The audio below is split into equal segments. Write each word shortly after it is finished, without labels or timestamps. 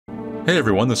Hey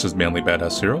everyone, this is Manly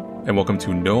Badass Hero, and welcome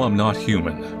to No I'm Not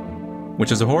Human,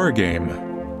 which is a horror game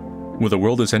where the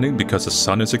world is ending because the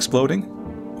sun is exploding,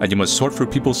 and you must sort through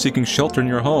people seeking shelter in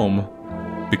your home,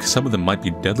 because some of them might be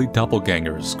deadly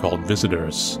doppelgangers called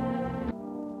visitors.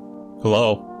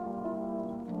 Hello?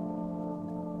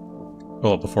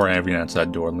 Well, before I even answer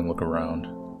that door, let me look around.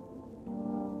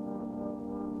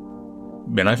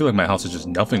 Man, I feel like my house is just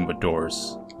nothing but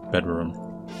doors. Bedroom.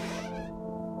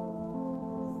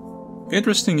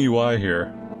 Interesting UI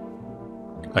here.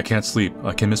 I can't sleep.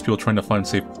 I can miss people trying to find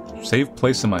a safe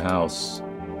place in my house.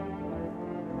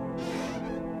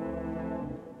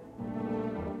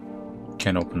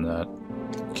 Can't open that.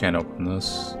 Can't open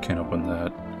this. Can't open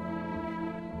that.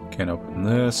 Can't open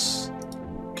this.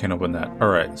 Can't open that.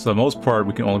 Alright, so the most part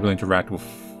we can only really interact with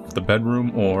the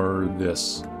bedroom or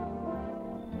this.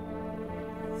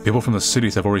 People from the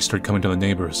cities have already started coming to the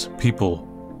neighbors.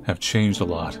 People have changed a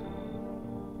lot.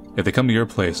 If they come to your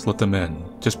place, let them in.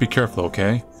 Just be careful,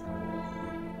 okay?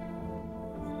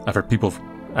 I've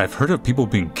heard of people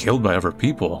being killed by other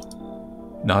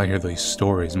people. Now I hear these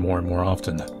stories more and more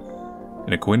often.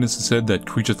 An acquaintance said that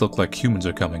creatures look like humans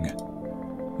are coming.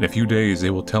 In a few days, they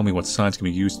will tell me what signs can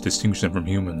be used to distinguish them from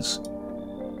humans.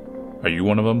 Are you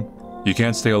one of them? You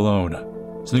can't stay alone.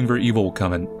 Something very evil will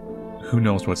come and who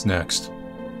knows what's next.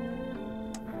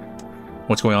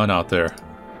 What's going on out there?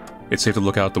 It's safe to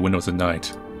look out the windows at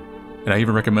night. And I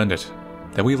even recommend it.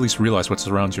 That way you at least realize what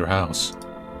surrounds your house.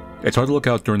 It's hard to look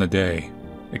out during the day.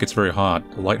 It gets very hot.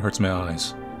 The light hurts my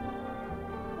eyes.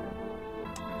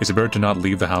 Is it better to not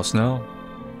leave the house now?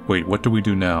 Wait, what do we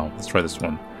do now? Let's try this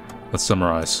one. Let's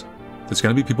summarize. There's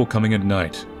gonna be people coming in at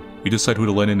night. You decide who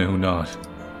to let in and who not.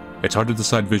 It's hard to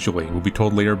decide visually. We'll be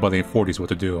told later by the authorities what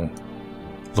to do.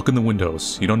 Look in the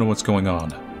windows. You don't know what's going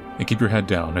on. And keep your head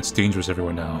down. It's dangerous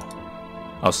everywhere now.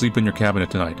 I'll sleep in your cabinet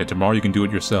tonight, and tomorrow you can do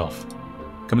it yourself.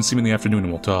 Come and see me in the afternoon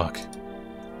and we'll talk.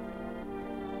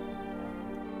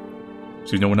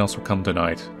 So no one else will come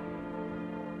tonight.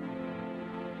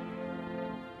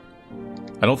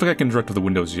 I don't think I can direct to the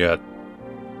windows yet.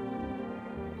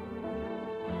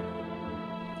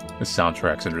 This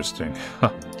soundtrack's interesting.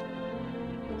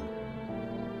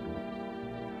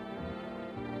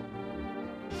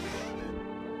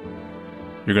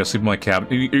 You're gonna sleep in my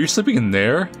cabinet? Are you sleeping in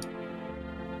there?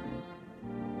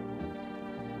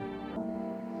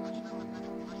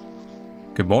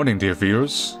 Good morning, dear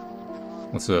viewers.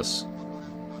 What's this?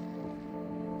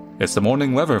 It's the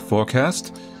morning weather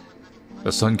forecast.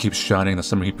 The sun keeps shining, the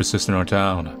summer heat persists in our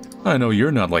town. I know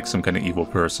you're not like some kind of evil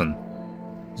person.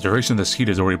 The duration of this heat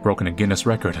has already broken a Guinness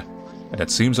record, and it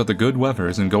seems that the good weather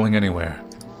isn't going anywhere.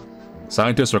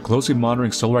 Scientists are closely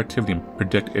monitoring solar activity and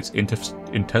predict its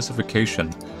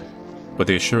intensification, but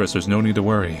they assure us there's no need to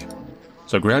worry.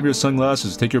 So grab your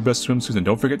sunglasses, take your best swimsuits, and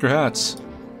don't forget your hats.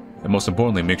 And most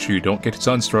importantly, make sure you don't get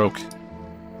sunstroke.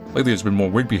 Lately there's been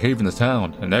more weird behavior in the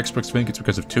town, and experts think it's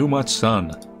because of too much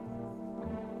sun.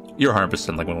 You're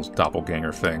 100% like one of those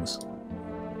doppelganger things.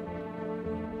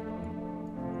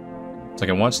 So I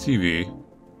can watch TV.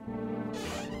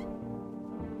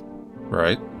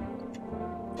 Right.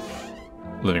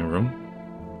 Living room.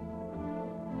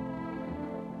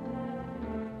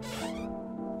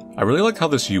 I really like how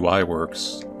this UI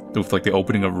works. With like the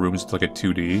opening of rooms to like a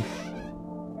 2D.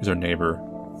 Here's our neighbor.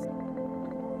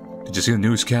 Did you see the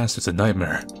newscast? It's a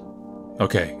nightmare.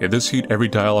 Okay, at this heat, every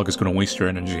dialogue is going to waste your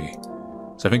energy.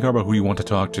 So think about who you want to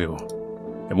talk to.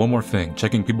 And one more thing,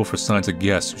 checking people for signs of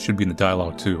guests who should be in the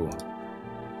dialogue too.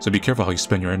 So be careful how you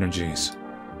spend your energies.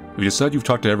 If you decide you've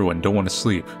talked to everyone and don't want to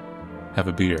sleep, have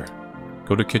a beer.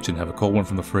 Go to the kitchen, have a cold one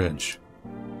from the fridge.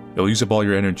 It'll use up all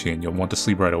your energy and you'll want to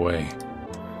sleep right away.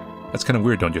 That's kind of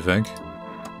weird, don't you think?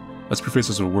 Let's preface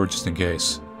this with a word just in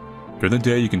case. During the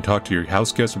day, you can talk to your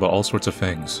house guests about all sorts of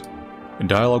things. In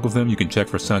dialogue with them, you can check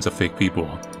for signs of fake people.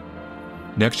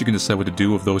 Next, you can decide what to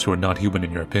do with those who are not human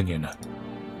in your opinion.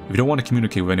 If you don't want to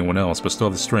communicate with anyone else but still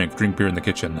have the strength, drink beer in the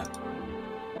kitchen.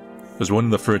 There's one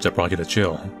in the fridge that brought you to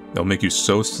chill. They'll make you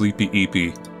so sleepy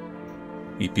eepy.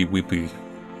 Eepy weepy.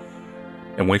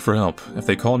 And wait for help. If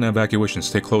they call an evacuation,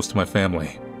 stay close to my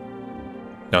family.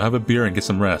 Now have a beer and get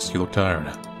some rest. You look tired.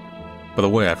 By the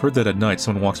way, I've heard that at night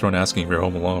someone walks around asking if you're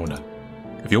home alone.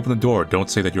 If you open the door, don't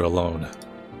say that you're alone.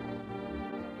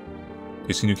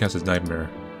 You see Newcastle's nightmare.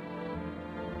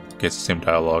 Gets the same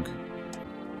dialogue.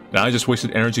 Now I just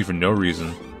wasted energy for no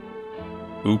reason.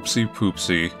 Oopsie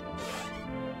poopsie.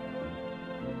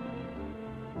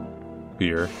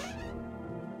 Beer.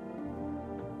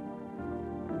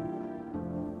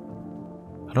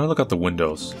 How do I look out the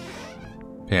windows?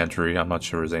 Pantry, I'm not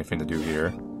sure there's anything to do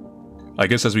here. I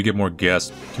guess as we get more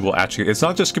guests, people actually... It's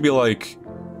not just gonna be like...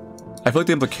 I feel like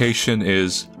the implication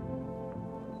is...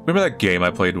 Remember that game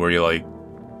I played where you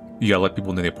gotta let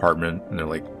people into the apartment and they're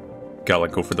like, gotta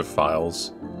go for their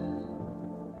files?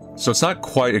 So it's not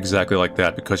quite exactly like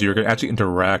that because you're gonna actually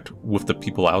interact with the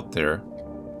people out there.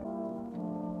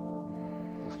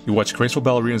 You watch graceful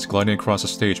ballerinas gliding across the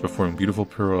stage performing beautiful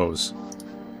pirouettes.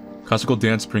 Classical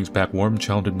dance brings back warm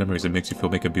childhood memories and makes you feel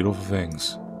making beautiful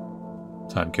things.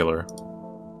 Time killer.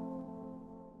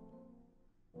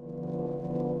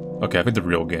 Okay, I think the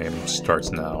real game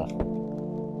starts now.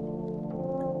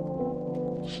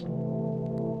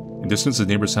 In distance, the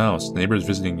neighbor's house. The neighbor is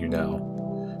visiting you now.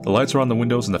 The lights are on the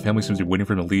windows and the family seems to be waiting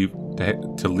for him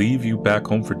to leave you back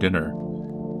home for dinner.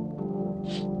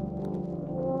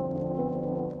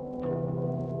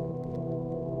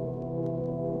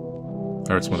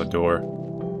 I heard someone at the door.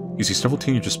 You see several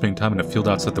teenagers spending time in a field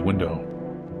outside the window.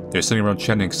 They're sitting around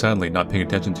chatting excitedly, not paying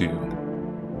attention to you.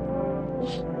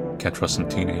 Can't trust some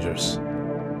teenagers.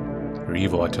 They're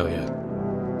evil, I tell you.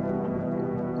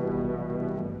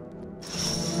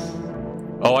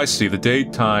 Oh, I see. The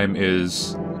daytime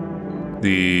is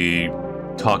the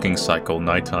talking cycle.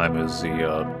 Nighttime is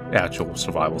the actual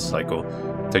survival cycle.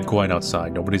 Dead quiet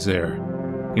outside. Nobody's there.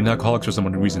 Even alcoholics for some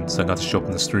reason decide not to show up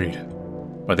in the street.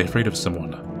 Are they afraid of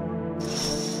someone?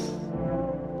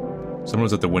 Someone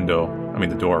was at the window. I mean,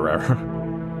 the door, rather.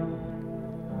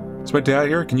 Is my dad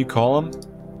here? Can you call him?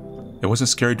 It wasn't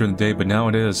scary during the day, but now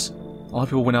it is. A lot of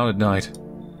people went out at night.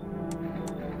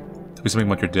 Tell me something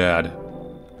about your dad.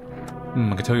 I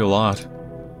can tell you a lot.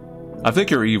 I think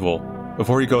you're evil.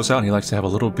 Before he goes out, he likes to have a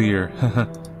little beer.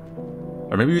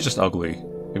 Or maybe you're just ugly.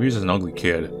 Maybe you're just an ugly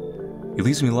kid. He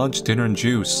leaves me lunch, dinner, and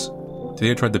juice.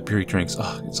 Today I tried the beer he drinks.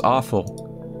 Ugh, it's awful.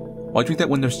 Why drink that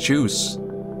when there's juice?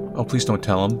 Oh, please don't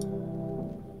tell him.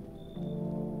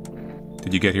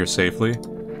 Did you get here safely?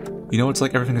 You know, it's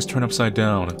like everything is turned upside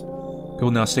down.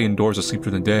 People now stay indoors or sleep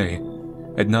during the day.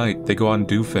 At night, they go out and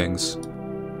do things.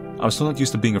 I was still not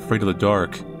used to being afraid of the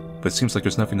dark, but it seems like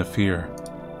there's nothing to fear.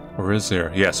 Or is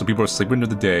there? Yeah, so people are sleeping during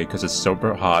the day because it's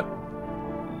super hot.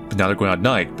 But now they're going out at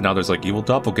night, but now there's like evil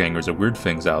doppelgangers or weird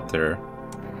things out there.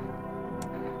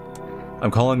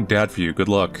 I'm calling Dad for you. Good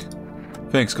luck.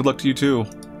 Thanks. Good luck to you too.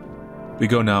 We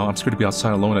go now. I'm scared to be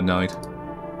outside alone at night.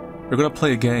 We're gonna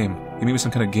play a game. You made me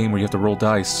some kind of game where you have to roll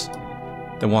dice.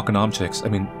 Then walk on objects. I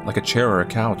mean, like a chair or a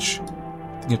couch.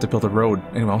 Then you have to build a road.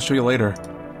 Anyway, I'll show you later.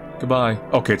 Goodbye.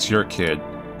 Okay, it's your kid.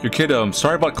 Your kid,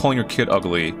 sorry about calling your kid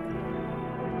ugly.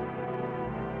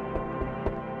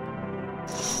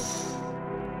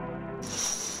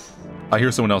 I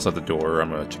hear someone else at the door. I'm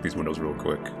gonna check these windows real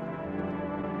quick.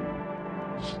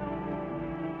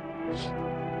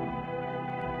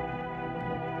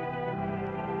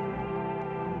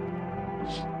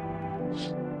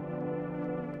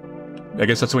 I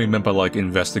guess that's what he meant by, like,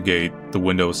 investigate the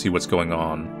window, see what's going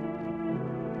on.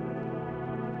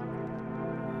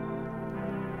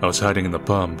 I was hiding in the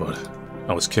pub, but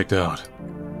I was kicked out.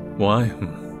 Why?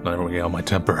 Not really out my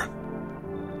temper.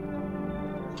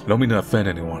 I don't mean to offend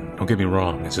anyone, don't get me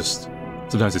wrong, it's just...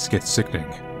 sometimes it gets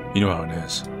sickening. You know how it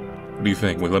is. What do you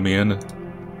think, will you let me in?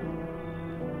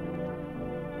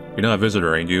 You're not a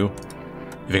visitor, ain't you?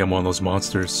 You think I'm one of those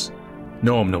monsters?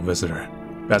 No, I'm no visitor.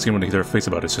 Asking them to get their face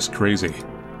about it's just crazy.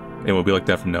 It will be like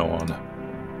that from now on.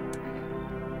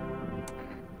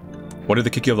 Why did they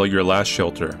kick you out of your last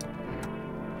shelter?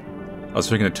 I was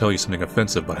thinking to tell you something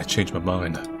offensive, but I changed my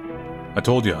mind. I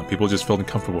told you, people just felt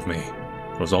uncomfortable with me.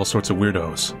 There was all sorts of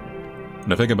weirdos.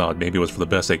 When I think about it, maybe it was for the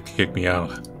best they kicked me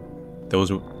out.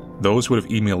 Those would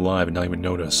have eaten me alive and not even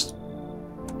noticed.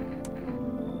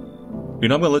 You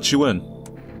know, I'm gonna let you in.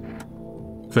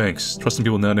 Thanks. Trusting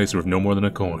people nowadays are worth no more than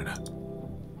a coin.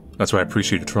 That's why I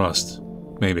appreciate your trust.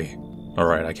 Maybe.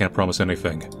 Alright, I can't promise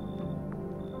anything.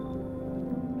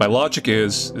 My logic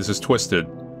is, this is twisted,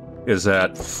 is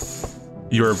that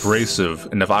you're abrasive,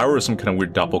 and if I were some kind of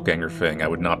weird doppelganger thing, I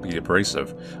would not be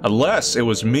abrasive. Unless it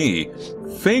was me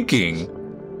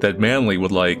thinking that Manly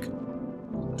would, like,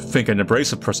 think an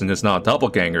abrasive person is not a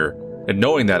doppelganger, and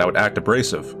knowing that I would act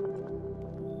abrasive.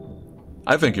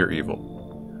 I think you're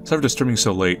evil. Sorry for disturbing you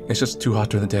so late. It's just too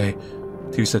hot during the day.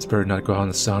 TV said it's better not to go out in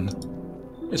the sun.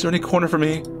 Is there any corner for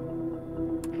me?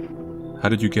 How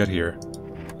did you get here?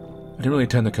 I didn't really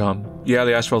intend to come. Yeah,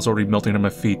 the asphalt's already melting under my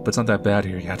feet, but it's not that bad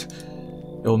here yet.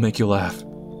 It will make you laugh.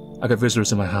 I got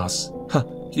visitors in my house. Huh,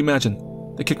 can you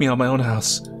imagine? They kicked me out of my own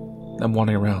house. I'm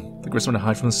wandering around, like we're trying to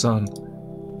hide from the sun.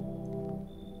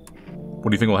 What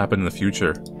do you think will happen in the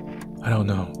future? I don't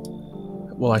know.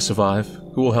 Will I survive?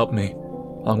 Who will help me?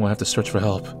 How long will I have to search for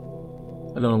help?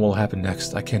 I don't know what will happen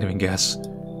next. I can't even guess.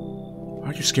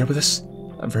 Aren't you scared of this?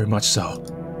 I'm very much so.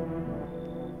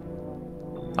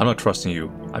 I'm not trusting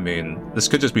you. I mean, this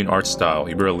could just be an art style.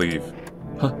 You better leave.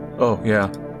 Huh? Oh,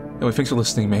 yeah. Anyway, thanks for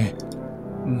listening to me.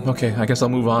 Okay, I guess I'll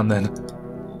move on then.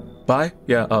 Bye?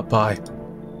 Yeah, bye.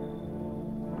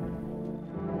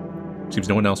 Seems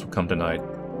no one else will come tonight.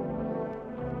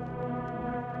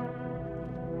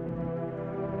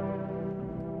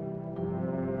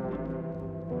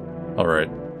 Alright.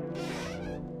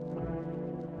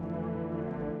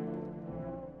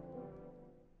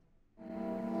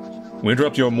 We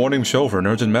interrupt your morning show for an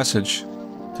urgent message.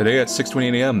 Today at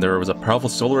 6:20 AM, there was a powerful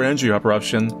solar energy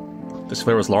eruption. This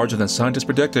flare was larger than scientists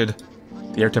predicted.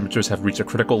 The air temperatures have reached a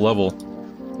critical level.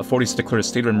 Authorities declared a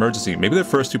state of emergency. Maybe the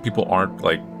first two people aren't,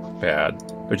 like, bad.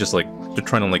 They're just, like, they're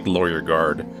trying to, like, lower your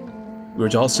guard. We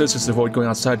urge all citizens to avoid going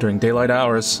outside during daylight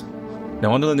hours.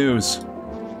 Now on to the news.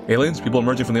 Aliens? People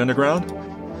emerging from the underground?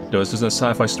 No, this isn't a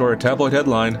sci-fi story or tabloid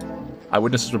headline.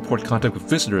 Eyewitnesses report contact with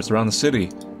visitors around the city.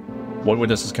 One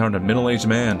witness encountered a middle-aged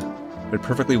man with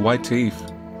perfectly white teeth.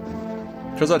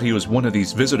 Turns out he was one of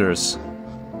these visitors.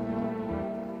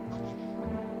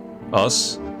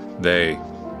 Us? They.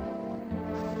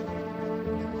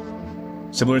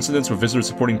 Similar incidents where visitors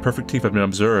supporting perfect teeth have been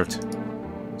observed.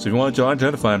 So if you want to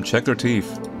identify them, check their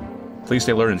teeth. Please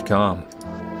stay alert and calm.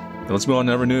 Now let's move on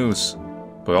to other news.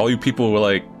 But all you people who were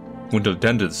like, went to the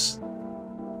dentist,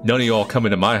 none of y'all come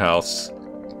into my house.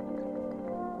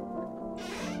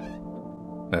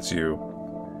 That's you.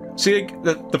 See,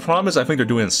 the problem is I think they're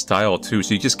doing it in style too,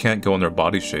 so you just can't go in their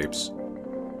body shapes.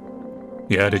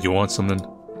 Yeah, did you want something?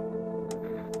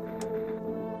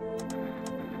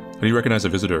 How do you recognize a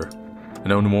visitor? I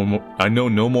know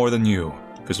no more than you.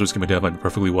 Visitors can be identified by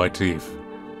perfectly white teeth.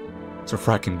 It's a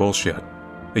fracking bullshit.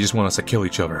 They just want us to kill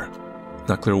each other.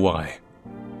 Not clear why.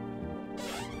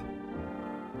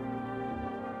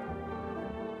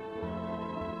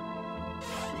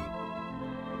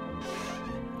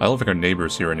 I don't think our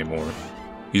neighbor's here anymore.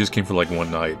 He just came for like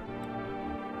one night.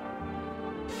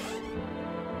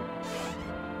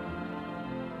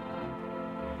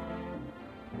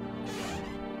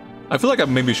 I feel like I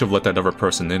maybe should have let that other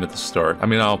person in at the start. I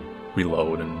mean, I'll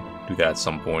reload and do that at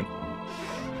some point.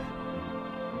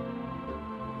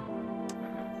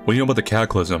 What do you know about the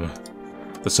cataclysm?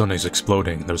 The sun is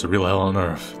exploding. There's a real hell on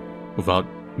Earth. Without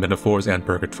metaphors and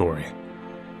purgatory.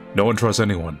 No one trusts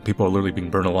anyone. People are literally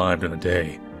being burned alive during the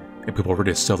day. And people are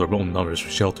ready to sell their own numbers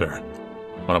for shelter.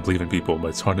 I want to believe in people, but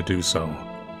it's hard to do so.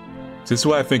 This is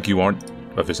why I think you aren't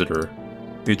a visitor.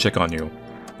 Need to check on you.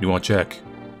 You want to check?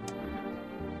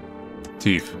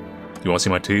 Teeth. You want to see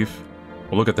my teeth?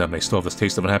 Well, look at them. They still have this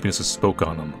taste of unhappiness that spoke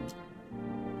on them.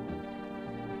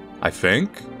 I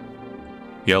think?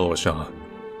 Yellowish, huh?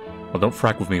 Well, don't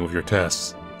frack with me with your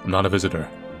tests. I'm not a visitor.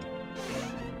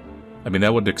 I mean,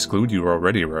 that would exclude you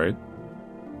already, right?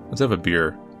 Let's have a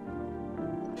beer.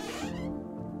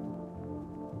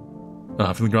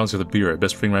 I'm feeling grounds for the beer.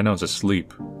 Best thing right now is to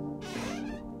sleep.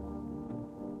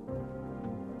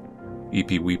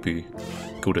 Eepy weepy.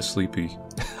 Go to sleepy.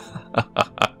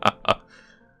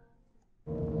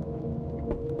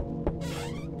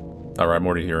 Alright, I'm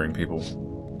already hearing people.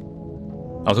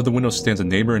 Outside the window stands a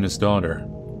neighbor and his daughter.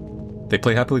 They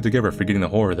play happily together, forgetting the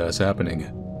horror that is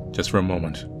happening. Just for a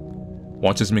moment.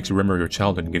 Watch this makes you remember your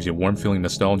childhood and gives you a warm feeling of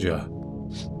nostalgia.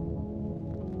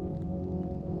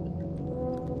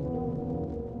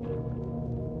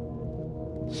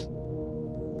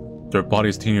 There are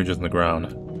bodies of teenagers on the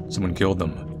ground. Someone killed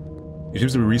them. It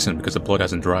seems to be recent because the blood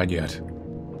hasn't dried yet.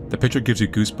 The picture gives you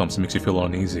goosebumps and makes you feel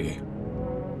uneasy.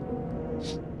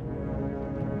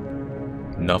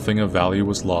 Nothing of value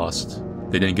was lost.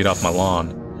 They didn't get off my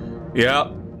lawn. Yeah,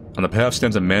 on the path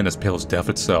stands a man as pale as death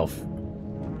itself.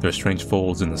 There are strange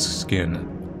folds in the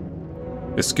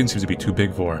skin. His skin seems to be too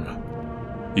big for him.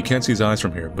 You can't see his eyes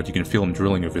from here, but you can feel him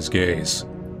drilling with his gaze.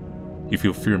 You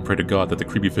feel fear and pray to God that the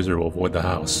creepy visitor will avoid the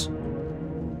house.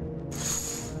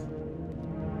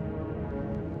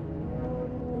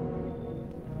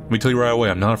 Let me tell you right away,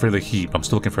 I'm not afraid of the heat, but I'm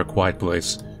still looking for a quiet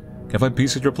place. Can I find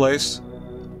peace at your place?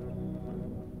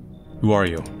 Who are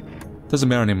you? Doesn't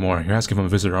matter anymore. You're asking if I'm a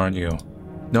visitor, aren't you?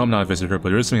 No, I'm not a visitor, but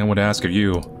there is something I want to ask of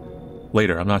you.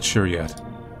 Later, I'm not sure yet.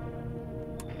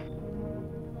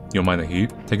 You don't mind the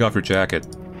heat? Take off your jacket.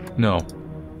 No.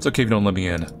 It's okay if you don't let me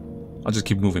in. I'll just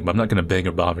keep moving, but I'm not gonna beg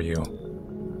or bother you.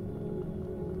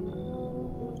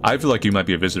 I feel like you might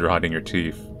be a visitor hiding your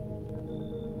teeth.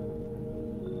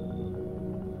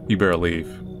 You better leave.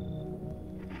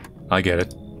 I get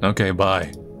it. Okay,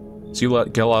 bye. See, you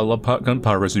get a lot of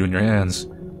gunpowder residue in your hands.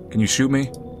 Can you shoot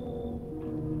me?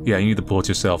 Yeah, you need the bullets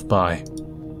yourself. Bye.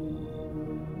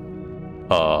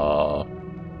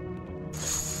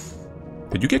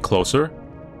 Did you get closer?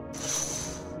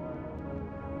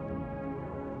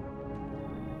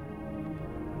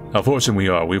 How fortunate we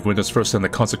are. We've witnessed firsthand the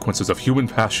consequences of human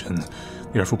passion.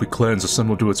 The earth will be cleansed, the sun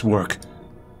will do its work.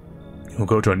 We'll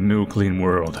go to a new, clean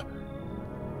world.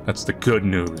 That's the good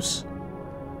news.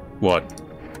 What?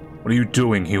 What are you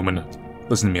doing, human?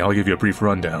 Listen to me, I'll give you a brief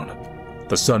rundown.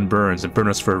 The sun burns and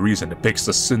burns us for a reason. It bakes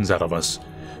the sins out of us.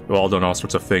 We've all done all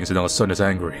sorts of things, and now the sun is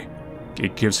angry.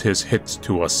 It gives his hits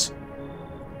to us.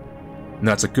 And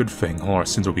that's a good thing. All our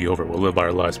sins will be over. We'll live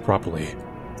our lives properly.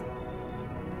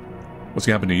 What's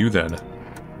gonna happen to you, then?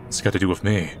 It's got to do with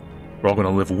me. We're all gonna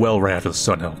live well right after the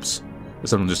sun helps. The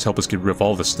sun will just help us get rid of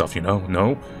all this stuff, you know? No?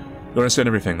 You don't understand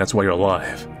everything. That's why you're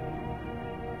alive.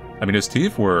 I mean, his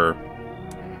teeth were...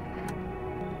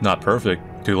 not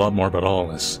perfect. Do a lot more about all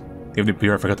this. The evening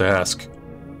beer, I forgot to ask.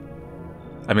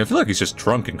 I mean, I feel like he's just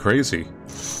drunk and crazy.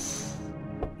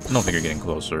 I don't think you're getting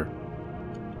closer.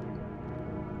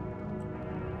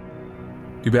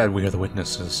 Too bad we are the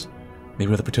witnesses.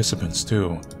 Maybe we're the participants,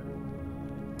 too.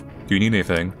 Do you need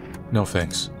anything? No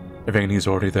thanks. Everything is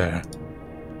already there.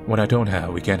 What I don't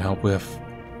have, we can't help with.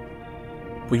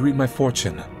 Will you read my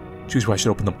fortune? Choose where I should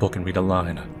open the book and read a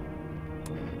line.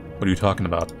 What are you talking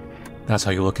about? That's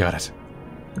how you look at it.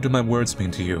 What do my words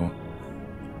mean to you?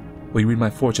 Will you read my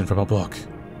fortune from a book?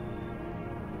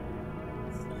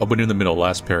 Open in the middle,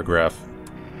 last paragraph.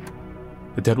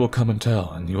 The dead will come and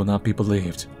tell, and you will not be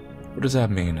believed. What does that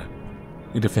mean?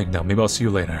 Need to think now. Maybe I'll see you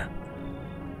later.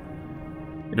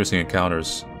 Interesting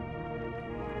encounters.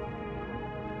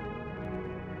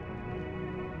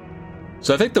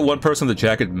 So I think the one person in the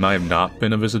jacket might have not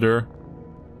been a visitor.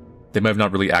 They might have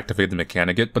not really activated the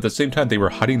mechanic yet, but at the same time they were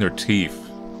hiding their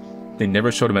teeth. They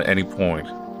never showed them at any point.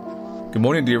 Good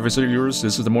morning, dear visitors.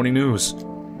 This is the morning news.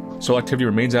 Solar activity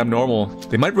remains abnormal.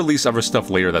 They might release other stuff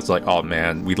later that's like, oh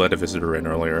man, we let a visitor in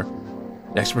earlier.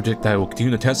 Next predict that it will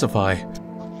continue to intensify.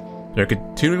 There are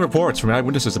continuing reports from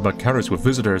eyewitnesses about encounters with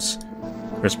visitors.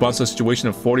 In response to the situation,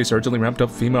 authorities urgently ramped up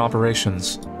FEMA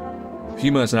operations.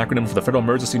 FEMA is an acronym for the Federal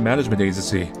Emergency Management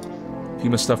Agency.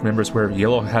 FEMA staff members wear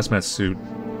yellow hazmat suit.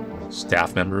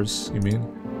 Staff members, you mean?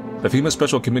 The FEMA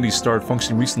Special Committee started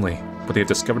functioning recently, but they have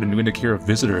discovered a new indicator of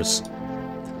visitors.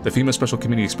 The FEMA Special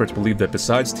Committee experts believe that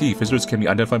besides teeth, visitors can be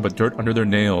identified by dirt under their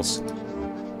nails.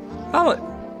 Oh,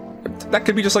 that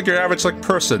could be just like your average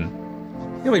person.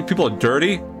 You know, like people are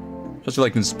dirty, especially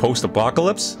like in this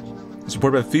post-apocalypse. It's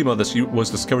reported by FEMA this was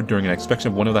discovered during an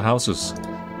inspection of one of the houses.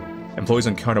 Employees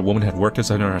encountered a woman who had worked as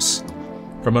a nurse.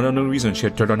 For an unknown reason, she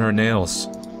had dirt on her nails.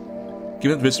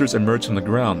 Given that visitors emerged from the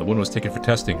ground, the woman was taken for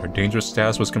testing. Her dangerous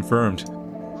status was confirmed.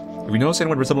 If you notice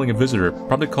anyone resembling a visitor,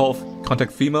 promptly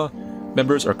contact FEMA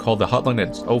members or call the hotline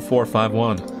at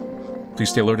 0451. Please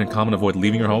stay alert and calm and avoid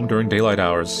leaving your home during daylight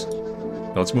hours.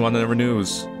 Now let's move on to other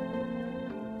news.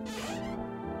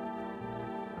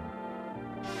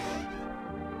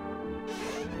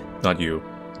 Not you.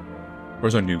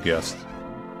 Where's our new guest?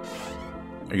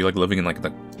 Are you living in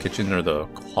the kitchen or the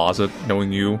closet,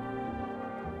 knowing you?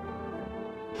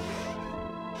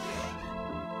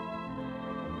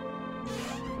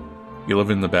 You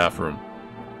live in the bathroom.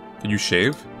 Did you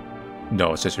shave?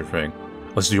 No, it's just your thing.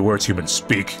 Listen to your words, human.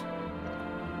 Speak!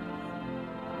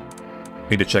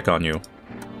 Need to check on you.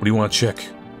 What do you want to check?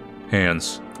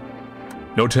 Hands.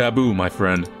 No taboo, my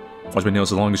friend. Watch my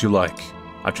nails as long as you like.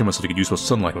 I've trained myself to get useful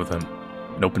sunlight with them.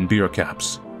 And open beer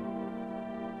caps.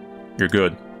 You're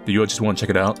good. Do you just want to check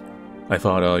it out? I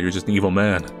thought, you're just an evil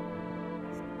man.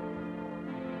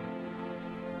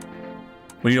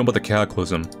 What do you know about the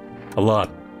Cataclysm? A lot.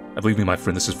 Believe me, my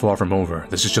friend, this is far from over.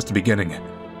 This is just the beginning.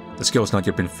 The scale has not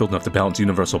yet been filled enough to balance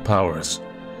universal powers.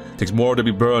 It takes more to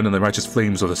be burned in the righteous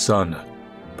flames of the sun.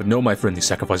 But no, my friend, these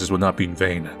sacrifices will not be in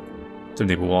vain.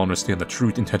 Someday we will all understand the true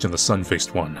intention of the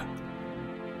sun-faced one.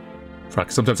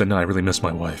 Frank, sometimes at night I really miss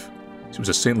my wife. She was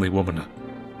a saintly woman.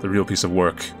 The real piece of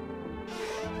work.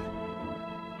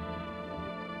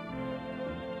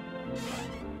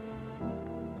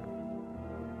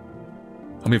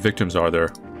 How many victims are there?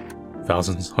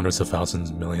 Thousands, hundreds of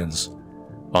thousands, millions.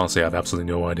 Honestly, I have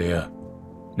absolutely no idea.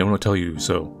 No one will tell you,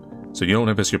 so you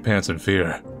don't piss your pants in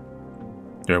fear.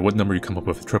 Yeah, what number you come up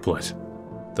with a triplet?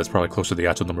 That's probably closer to the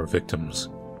actual number of victims.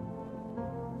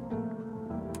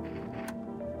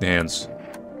 The hands.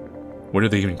 Where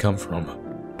did they even come from?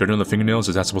 Dirt on the fingernails?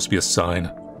 Is that supposed to be a sign?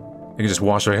 They can just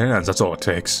wash their hands, that's all it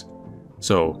takes.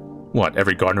 So, what,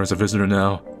 every gardener is a visitor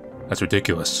now? That's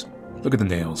ridiculous. Look at the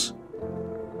nails.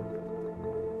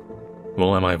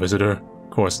 Well, am I a visitor? Of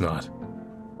course not.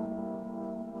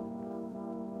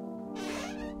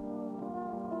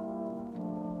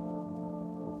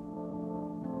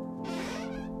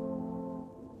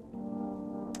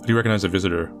 Do you recognize a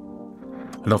visitor?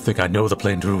 I don't think I know the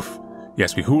plain truth. You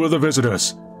ask me, who are the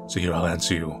visitors? So here I'll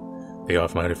answer you. They are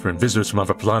from different visitors from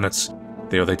other planets.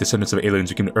 They are the descendants of aliens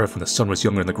who came to Earth when the sun was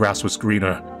younger and the grass was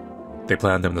greener. They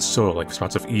planted them in the soil like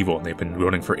spots of evil, and they've been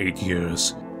running for 8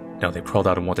 years. Now they crawled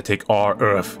out and want to take our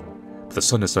Earth. But the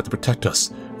sun is there to protect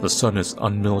us. The sun is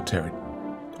unmilitary.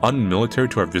 Unmilitary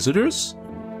to our visitors?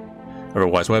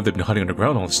 Otherwise, why have they been hiding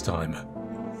underground all this time?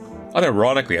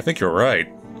 Unironically, I think you're right.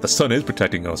 The sun is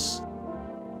protecting us.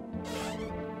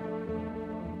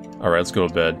 Alright, let's go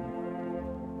to bed.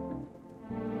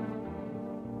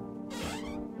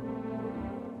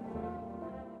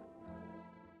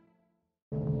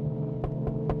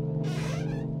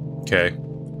 Okay.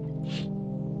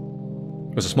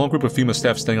 There's a small group of FEMA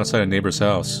staff staying outside a neighbor's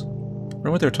house. I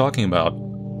wonder what they're talking about.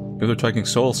 Maybe they're taking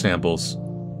soil samples,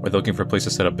 or they're looking for a place to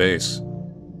set up base.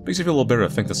 Makes you feel a little better to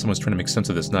think that someone's trying to make sense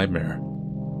of this nightmare.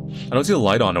 I don't see the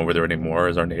light on over there anymore.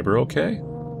 Is our neighbor okay?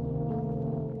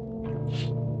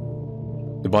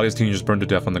 The bodies of teenagers burned to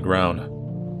death on the ground.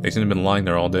 They seem to have been lying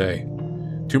there all day.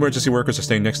 2 emergency workers are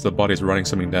staying next to the bodies writing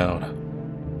something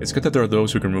down. It's good that there are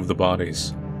those who can remove the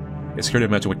bodies. It's scary to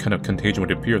imagine what kind of contagion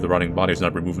would appear if the rotting bodies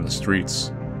not removed from the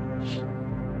streets.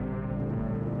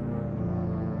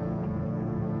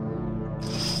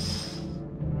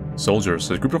 Soldiers.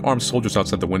 There's a group of armed soldiers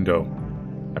outside the window.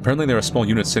 Apparently there are small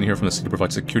units sent here from the city to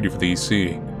provide security for the EC.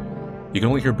 You can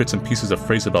only hear bits and pieces of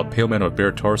phrases about pale man with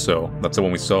bare torso. That's the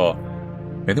one we saw.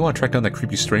 Maybe they want to track down that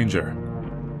creepy stranger.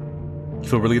 You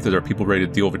feel relieved that there are people ready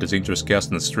to deal with this dangerous gas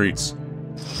in the streets.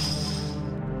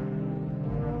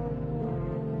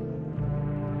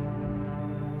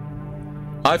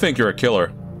 I think you're a killer.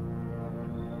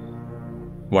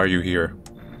 Why are you here?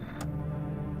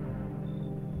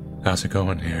 How's it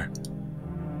going here?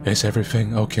 Is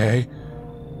everything okay?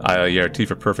 Yeah, your teeth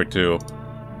are perfect too.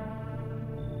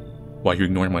 Why are you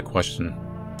ignoring my question?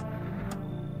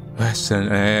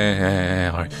 Listen,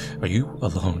 are you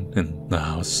alone in the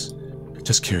house?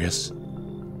 Just curious.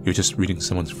 You're just reading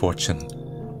someone's fortune,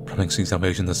 promising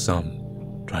salvation to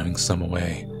some, driving some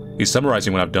away. He's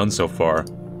summarizing what I've done so far.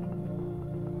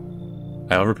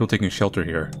 However, people taking shelter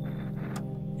here.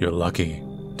 You're lucky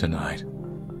tonight.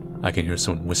 I can hear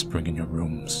someone whispering in your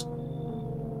rooms.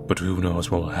 But who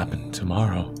knows what will happen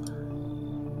tomorrow?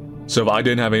 So if I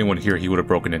didn't have anyone here, he would have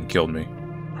broken in and killed me.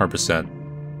 100%.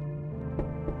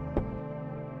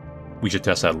 We should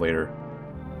test that later.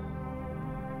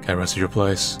 Can I rest at your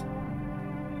place?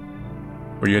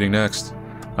 Where are you heading next?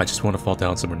 I just want to fall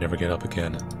down somewhere and never get up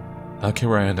again. I don't care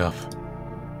where I end up.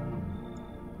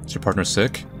 Is your partner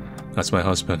sick? That's my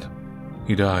husband.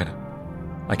 He died.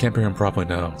 I can't bury him properly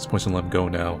now. It's pointless to let him go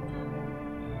now.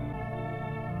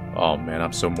 Oh man,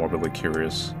 I'm so morbidly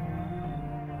curious.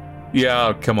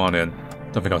 Yeah, come on in.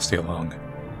 Don't think I'll stay long.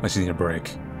 I just need a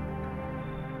break.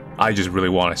 I just really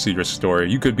want to see your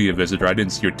story. You could be a visitor. I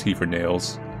didn't see your teeth or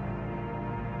nails.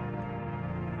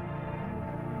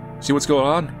 See what's going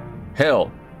on? Hell,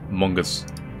 among us.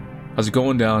 How's it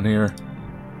going down here?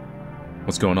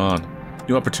 What's going on?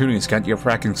 New opportunities, can't you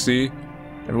fracking see?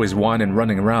 Everybody's whining,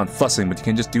 running around, fussing, but you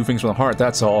can just do things from the heart,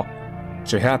 that's all.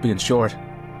 Stay happy and short.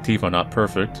 Teeth are not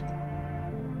perfect.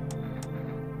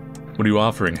 What are you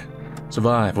offering?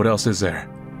 Survive, what else is there?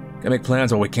 Gotta make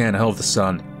plans while we can, hell of the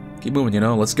sun. Keep moving, you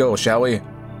know, let's go, shall we?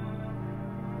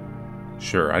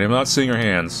 Sure, I am not seeing your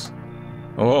hands.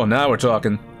 Oh, now we're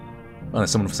talking. Oh,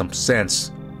 someone with some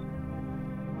sense.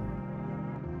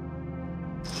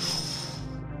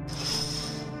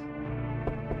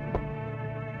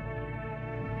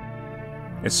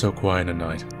 It's so quiet at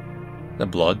night.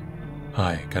 That blood?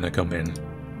 Hi, can I come in?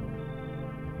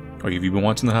 Or have you been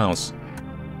watching the house?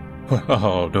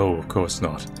 Oh, no, of course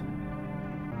not.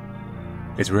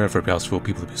 It's rare for a house full of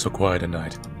people to be so quiet at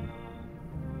night.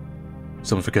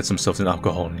 Someone forgets themselves in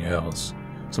alcohol and yells.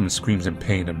 Someone screams in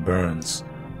pain and burns.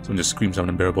 Someone just screams out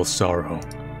unbearable sorrow.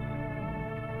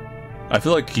 I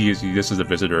feel like this is a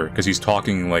visitor, because he's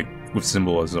talking, like, with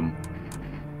symbolism.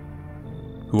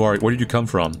 Who are you? Where did you come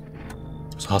from?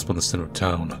 There's a hospital in the center of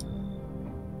town.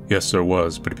 Yes, there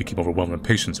was, but it became overwhelming with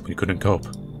patients when he couldn't cope.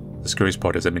 The scariest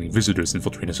part is that many visitors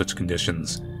infiltrate in such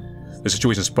conditions. The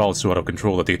situation sprawled so out of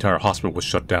control that the entire hospital was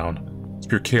shut down. It's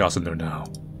pure chaos in there now.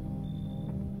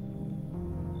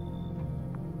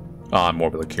 I'm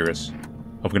morbidly curious.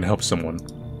 Hope we can help someone.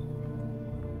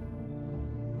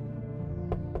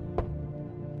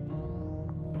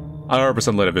 I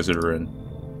 100% let a visitor in.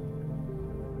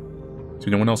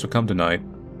 So no one else will come tonight.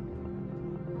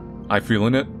 I feel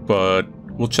in it, but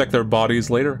we'll check their bodies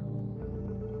later.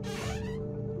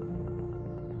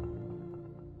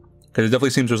 Because it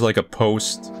definitely seems there's like a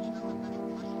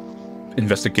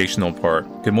post-investigational part.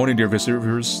 Good morning, dear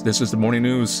visitors. This is the morning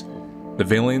news. The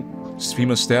valiant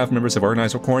FEMA staff members have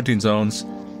organized quarantine zones.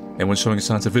 Anyone showing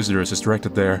signs of visitors is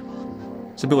directed there.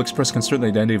 Some people express concern that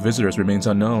the identity of visitors remains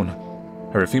unknown.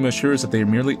 However, FEMA assures that they are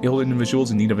merely ill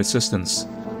individuals in need of assistance.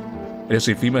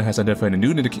 Additionally, FEMA has identified a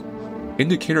new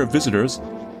indicator of visitors: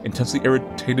 intensely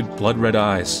irritated blood-red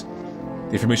eyes.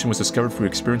 The information was discovered through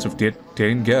experience of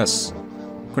dating guests.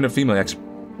 According to FEMA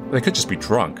they could just be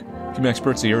drunk. FEMA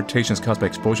experts, the irritation is caused by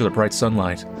exposure to bright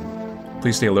sunlight.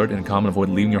 Please stay alert and calm and avoid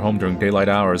leaving your home during daylight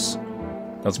hours.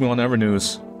 Let's move on to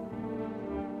News.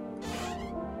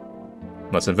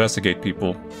 Let's investigate,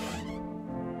 people.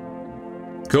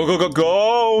 Go, go, go,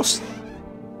 ghost!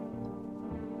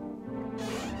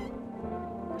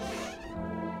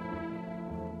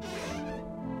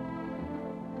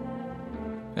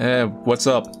 What's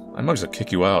up? I might as well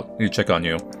kick you out. I need to check on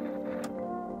you.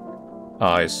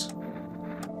 Eyes.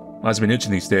 Eyes have been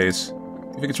itching these days.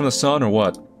 You think it's from the sun or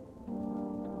what?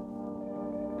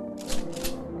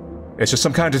 It's just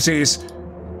some kind of disease.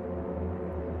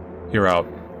 You're out.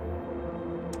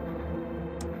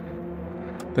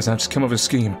 Does that just come of a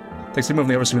scheme? Takes the move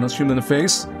the ever so we don't shoot him in the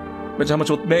face? Imagine how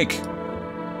much it'll make.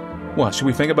 What should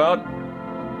we think about?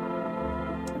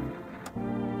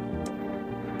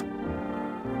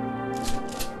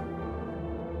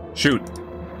 Shoot.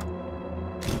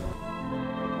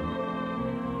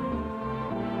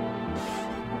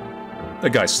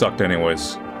 That guy sucked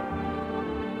anyways.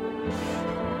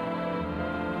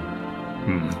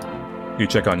 You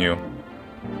check on you.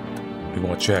 You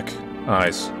won't check.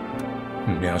 Eyes.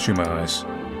 Yeah, I'll shoot my eyes.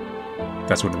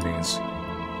 That's what it means.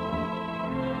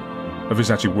 If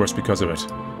it's actually worse because of it.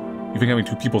 You think having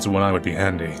two pupils in one eye would be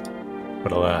handy.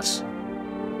 But alas.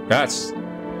 That's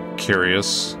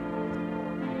curious.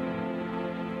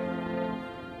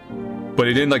 But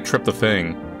he didn't, like, trip the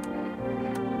thing.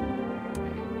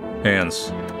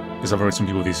 Hands. Because I've heard some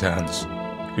people with these hands.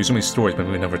 There's so many stories, but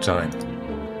we never time.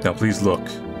 Now please look.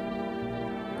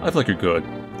 I feel like you're good.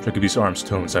 Try to keep these arms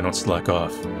toned so I don't slack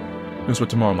off. Who knows what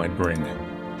tomorrow might bring.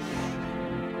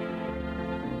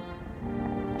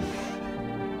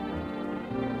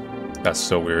 That's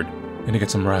so weird. I need to get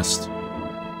some rest.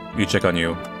 You check on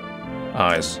you.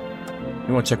 Eyes.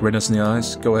 You want to check redness in the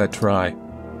eyes? Go ahead, try.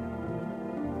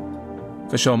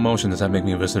 If I show emotion, does that make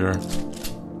me a visitor?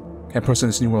 Can a person in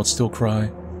this new world still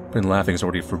cry? But laughing is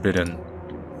already forbidden.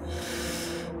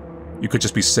 You could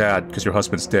just be sad because your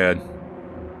husband's dead.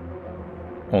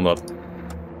 Hold up.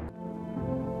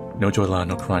 No joy aloud,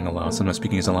 no crying aloud. Sometimes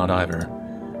speaking isn't allowed either.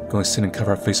 Go sit and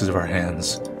cover our faces with our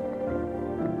hands.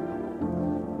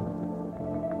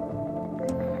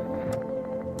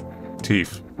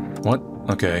 Teeth. What?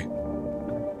 Okay.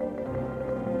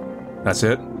 That's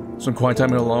it? Some quiet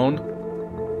time alone?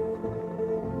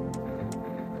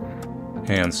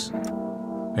 Hands.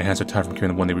 My hands are tired from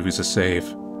carrying the one they refuse to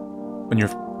save. When you're...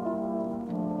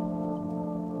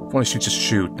 If I want to shoot, just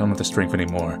shoot. I don't have the strength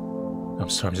anymore. I'm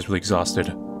sorry, I'm just really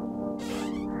exhausted.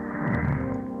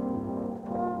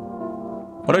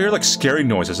 What, I hear like scary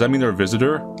noises? Does that mean they're a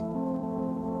visitor?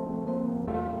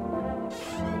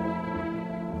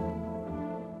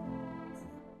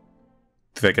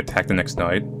 Do they get attacked the next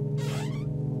night?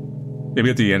 Maybe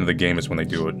at the end of the game is when they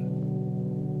do it.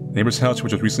 The neighbor's house,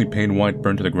 which was recently painted white,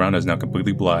 burned to the ground, is now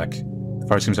completely black. The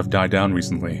fire seems to have died down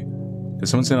recently. Did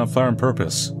someone set on fire on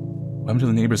purpose? What happened to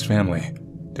the neighbor's family?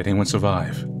 Did anyone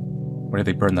survive? Why did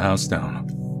they burn the house down?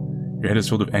 Your head is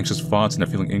filled with anxious thoughts and a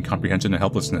feeling of incomprehension and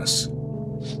helplessness.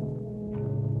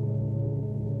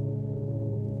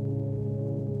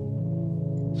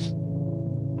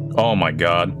 Oh my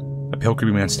god. A pale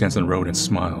creepy man stands on the road and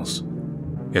smiles.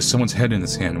 He has someone's head in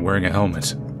his hand, wearing a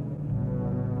helmet.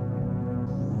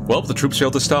 Well, the troops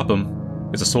failed to stop him.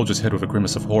 It's a soldier's head with a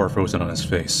grimace of horror frozen on his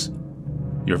face.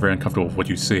 You're very uncomfortable with what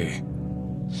you see.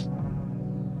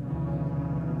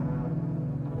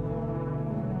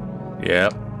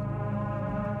 Yep.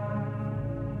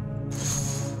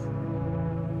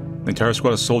 The entire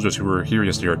squad of soldiers who were here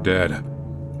yesterday are dead.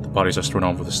 The bodies are strewn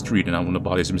all over the street, and not one of the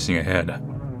bodies is missing a head.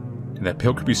 Did that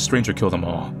pale creepy stranger kill them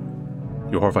all?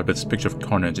 You're horrified by this picture of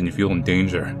carnage, and you feel in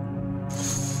danger.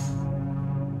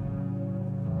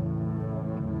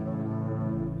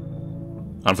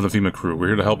 I'm from the FEMA crew. We're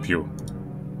here to help you.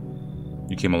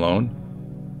 You came alone?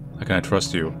 How can I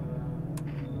trust you?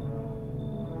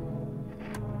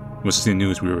 You must have seen the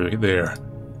news. We were there.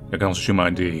 I can also show my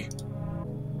ID.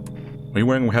 Are you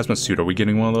wearing a hazmat suit? Are we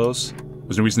getting one of those?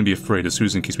 There's no reason to be afraid. As soon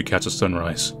as in case we catch a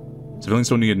sunrise. Civilians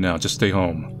don't need it now. Just stay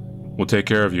home. We'll take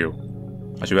care of you.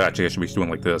 I should be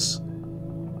doing like this.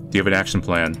 Do you have an action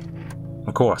plan?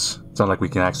 Of course. It's not like we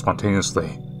can act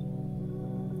spontaneously.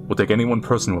 We'll take any one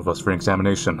person with us for an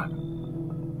examination.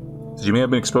 Since you may have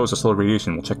been exposed to solar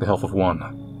radiation, we'll check the health of one.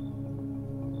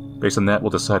 Based on that, we'll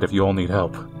decide if you all need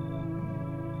help.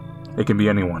 It can be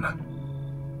anyone.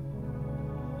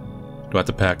 Do I have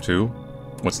to pack too?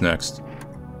 What's next?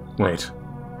 Wait.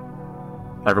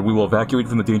 Either we will evacuate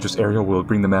from the dangerous area or we'll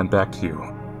bring the man back to you.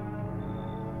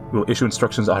 We will issue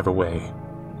instructions either way.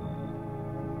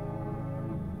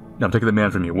 Now I'm taking the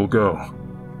man from you. We'll go.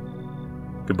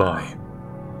 Goodbye.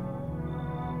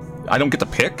 I don't get to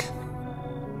pick?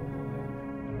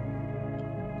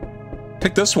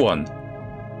 Pick this one.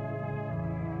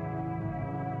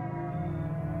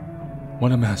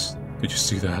 What a mess. Did you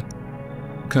see that?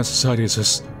 What kind of society is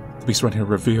this? The beasts around here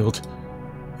revealed.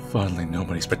 Finally,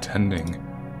 nobody's pretending.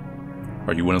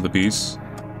 Are you one of the beasts?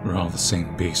 We're all the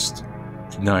same beast.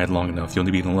 If you deny it long enough, you'll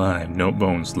only be eaten alive, no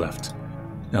bones left.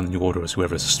 Now the new order is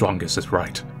whoever is the strongest is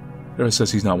right. Whoever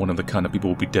says he's not one of the kind of people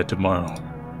will be dead tomorrow.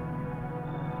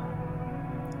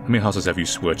 How many houses have you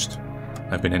switched?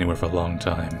 I've been anywhere for a long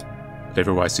time. But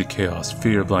everywhere I see chaos,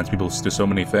 fear blinds people to so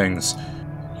many things.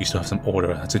 You still have some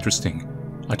order, that's interesting.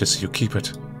 I just see you keep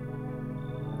it.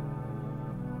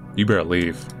 You better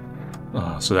leave.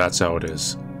 Ah, so that's how it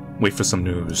is. Wait for some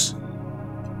news.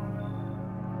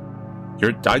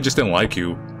 I just didn't like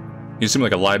you. You seem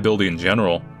like a liability in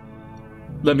general.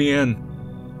 Let me in.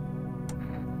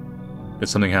 Did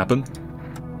something happen?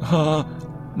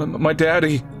 My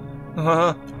daddy.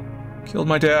 Killed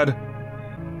my dad.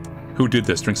 Who did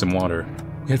this? Drink some water.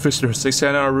 We had visitors. They sat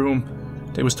in our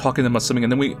room. They was talking to them about something,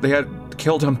 and then they had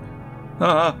killed him.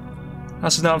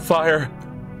 House is now on fire.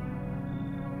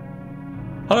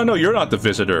 Oh no, you're not the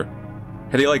visitor.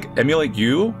 Hey, they like emulate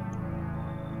you?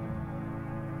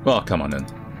 Well, come on in.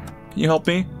 Can you help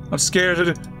me? I'm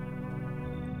scared.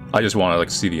 I just want to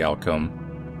like see the outcome.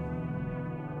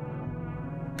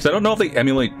 Because I don't know if they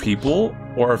emulate people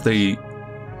or if they, you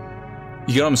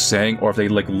know what I'm saying, or if they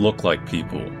like look like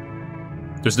people.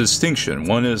 There's a distinction.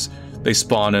 One is they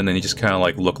spawn in and they just kind of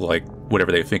like look like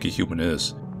whatever they think a human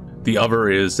is. The other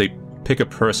is they pick a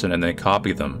person and they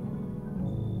copy them.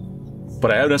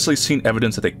 But I haven't necessarily seen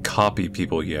evidence that they copy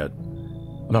people yet.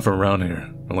 I'm not from around here.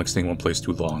 I don't like staying in one place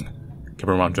too long. Can't be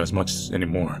around as much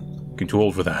anymore. Getting too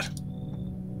old for that.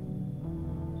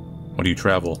 When do you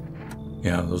travel?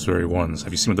 Yeah, those very ones.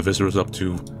 Have you seen what the visitor's up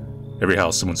to? Every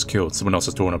house someone's killed, someone else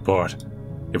is torn apart. If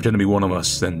you pretend to be one of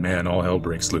us, then man, all hell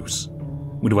breaks loose.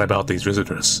 We do wipe out these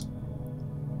visitors.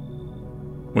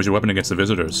 Where's your weapon against the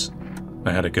visitors?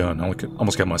 I had a gun. I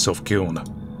almost got myself killed.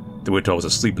 They waited till I was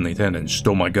asleep in the tent and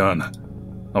stole my gun.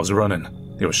 I was running.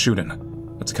 They were shooting.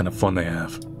 That's the kind of fun they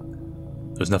have.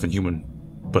 There's nothing human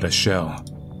but a shell.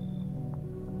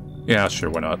 Yeah, sure,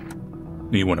 why not?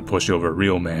 You want to push over a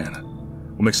real man.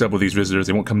 We'll mix up with these visitors.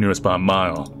 They won't come near us by a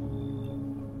mile.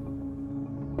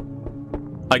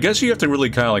 I guess you have to really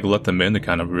kind of like let them in to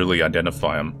kind of really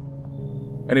identify them.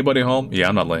 Anybody home? Yeah,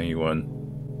 I'm not letting you in.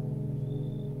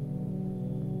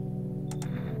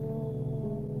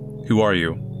 Who are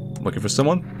you? Looking for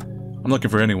someone? I'm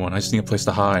looking for anyone. I just need a place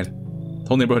to hide. The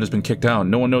whole neighborhood has been kicked out.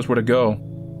 No one knows where to go.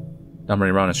 Now I'm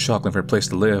running around in shock looking for a place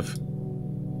to live.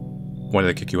 Why did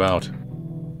they kick you out?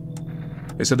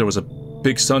 They said there was a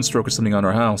big sunstroke or something on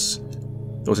our house.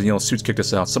 Those in yellow suits kicked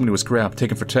us out. Somebody was grabbed,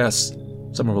 taken for tests.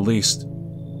 Some were released.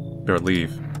 Better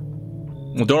leave.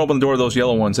 Well, don't open the door to those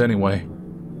yellow ones anyway.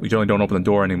 We generally don't open the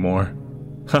door anymore.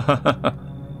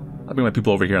 I'll bring my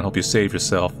people over here and help you save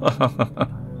yourself.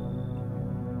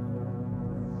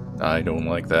 I don't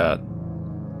like that.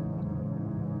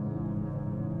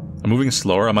 I'm moving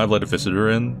slower. I might have let a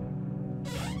visitor in.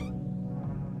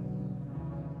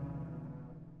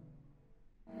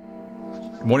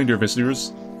 Good morning, dear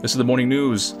visitors. This is the morning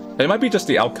news. It might be just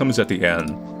the outcomes at the end.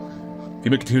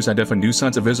 FEMA continues to identify new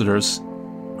signs of visitors.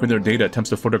 According to their data,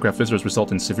 attempts to photograph visitors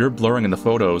result in severe blurring in the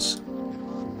photos.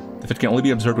 The fit can only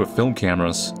be observed with film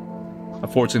cameras.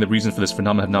 Unfortunately, the reasons for this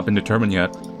phenomenon have not been determined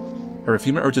yet. However,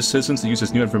 FEMA urges citizens to use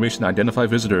this new information to identify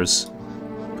visitors.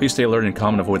 Please stay alert and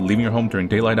calm and avoid leaving your home during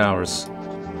daylight hours.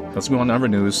 Let's move on to other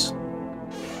news.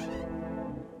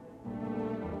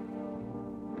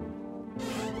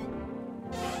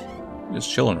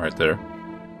 Just chilling right there.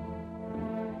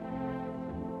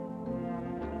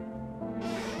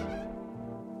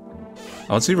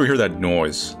 Let's see if we hear that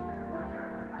noise.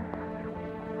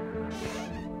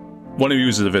 One of you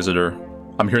is a visitor.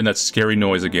 I'm hearing that scary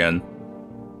noise again.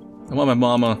 I want my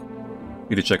mama.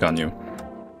 Need to check on you.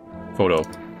 Photo.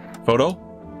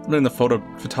 Photo? I'm in the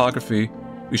photography.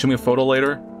 Will you show me a photo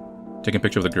later? Taking a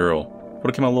picture of the girl.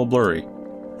 Photo came out a little blurry.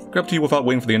 Grab to you without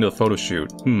waiting for the end of the photo shoot.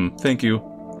 Thank you.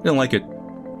 I didn't like it.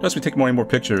 Just we take more and more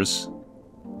pictures.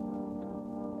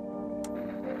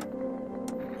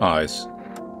 Eyes.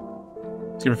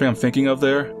 See everything I'm thinking of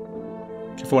there?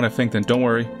 Careful when I think, then don't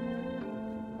worry.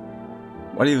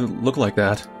 Why do you look like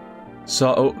that?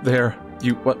 So, oh, there.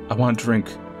 You, what? I want a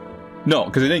drink. No,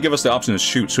 because they didn't give us the option to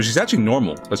shoot, so she's actually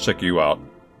normal. Let's check you out.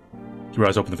 Your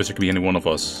eyes open, the visitor could be any one of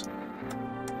us.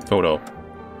 Photo.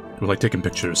 You like taking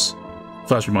pictures.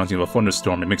 Flash reminds me of a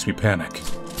thunderstorm, it makes me panic.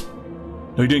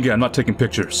 No, you didn't get it, I'm not taking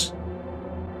pictures.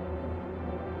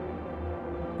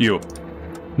 You.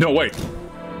 No, wait!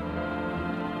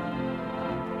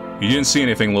 You didn't see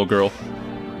anything, little girl.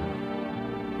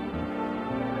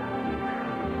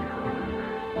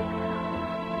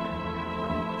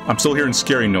 I'm still hearing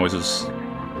scary noises.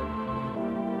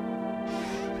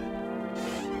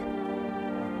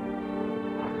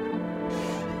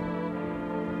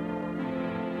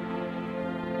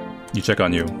 You check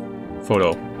on you.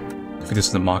 Photo. I think this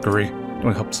is a mockery. You want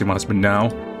to help save my husband now?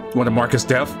 You want to mark his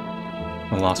death?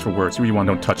 I'm lost for words. You really want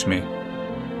don't touch me.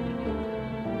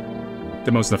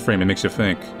 Demo's in the frame, it makes you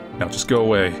think. Now just go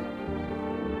away.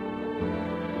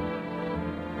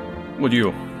 What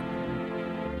you?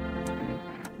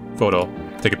 Photo.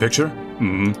 Take a picture?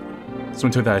 Mm-hmm.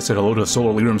 Someone told me that I said hello to the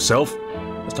solar leader himself?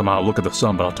 This time I'll look at the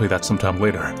sun, but I'll tell you that sometime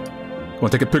later. You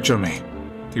want to take a picture of me?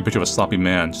 Take a picture of a sloppy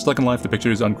man. Just like in life, the picture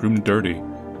is ungroomed and dirty.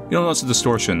 You don't notice the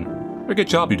distortion. Very good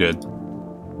job you did.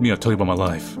 Me, I'll tell you about my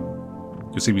life.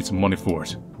 You'll save me some money for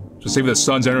it. Just save the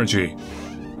sun's energy.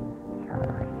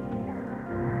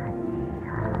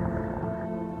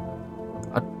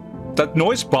 That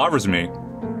noise bothers me.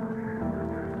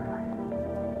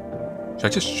 Should I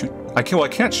just shoot? I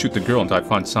can't shoot the girl until I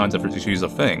find signs of her she's a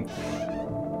thing.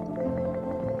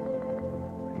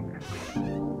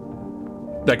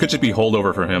 That could just be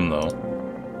holdover for him, though.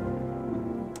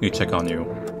 Need to check on you.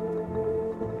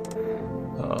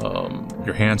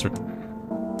 Your hands are...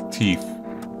 Teeth.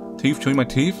 Teeth? Showing my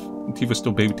teeth? Teeth are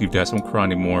still baby teeth, Dad, so don't cry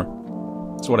anymore.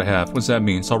 That's what I have. What does that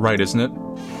mean? It's alright, isn't it?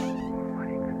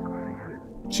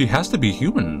 She has to be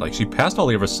human. Like, she passed all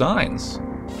the other signs.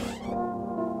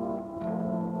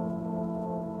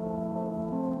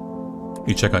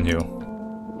 You check on you.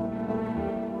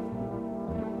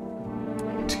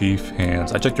 Teeth,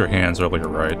 hands. I checked your hands earlier,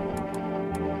 right?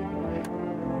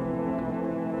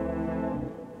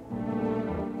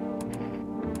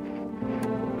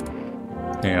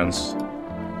 Hands.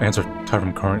 Hands are tied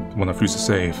from current, the one I refused to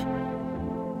save.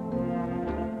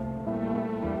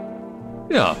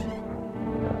 Yeah.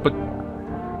 But...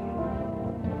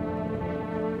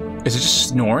 is it just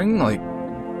snoring? Like...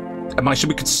 should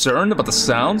we be concerned about the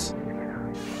sounds?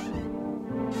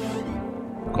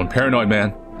 Going paranoid,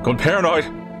 man. Going paranoid!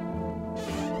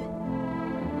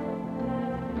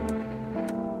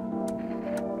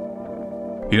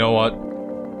 You know what?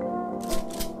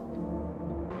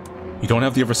 You don't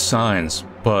have the other signs,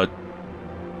 but...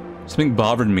 something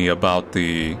bothered me about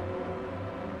the...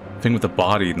 thing with the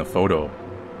body in the photo.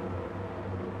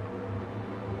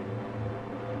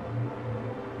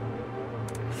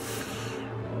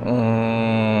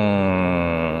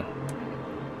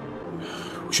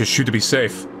 We should shoot to be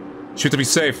safe. Shoot to be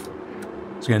safe.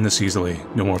 Let's get in this easily.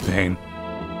 No more pain.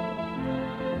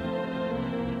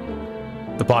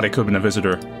 The body could have been a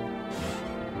visitor.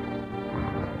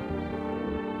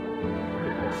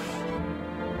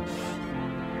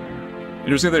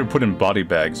 Usually they were put in body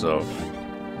bags, though.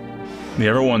 The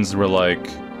other ones were like...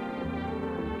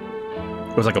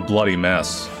 it was like a bloody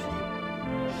mess.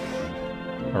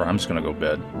 Alright, I'm just gonna go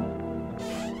bed.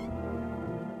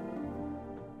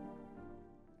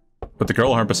 But the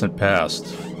girl 100% passed.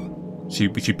 She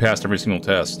passed every single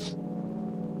test.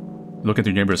 Look at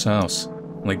your neighbor's house.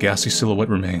 Only a ghastly silhouette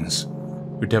remains.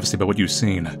 You're devastated by what you've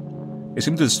seen. It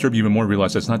seems to disturb you even more to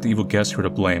realize that it's not the evil guests who are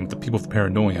to blame, but the people with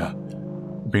paranoia.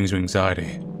 It brings you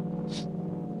anxiety.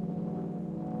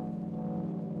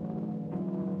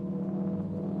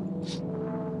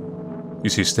 You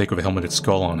see a stake with a helmeted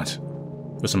skull on it.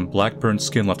 There's some black burnt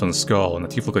skin left on the skull, and the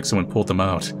teeth look like someone pulled them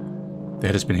out. The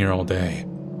head has been here all day.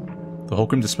 The whole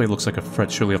grim display looks like a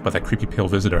threat surely left by that creepy pale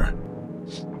visitor.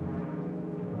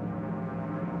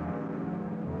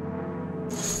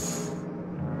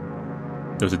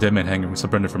 There's a dead man hanging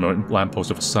suspended from a lamppost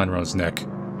with a sign around his neck.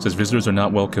 It says, "Visitors are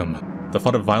not welcome." The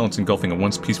thought of violence engulfing a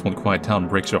once peaceful and quiet town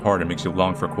breaks your heart and makes you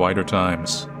long for quieter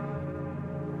times.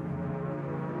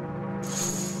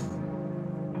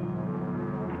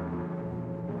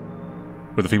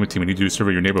 With the FEMA team, we need you to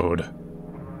survey your neighborhood.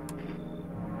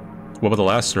 What about the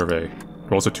last survey?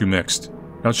 Results are too mixed.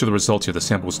 Not sure the results yet, the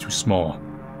sample was too small.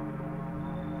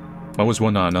 Why was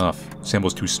one not enough? The sample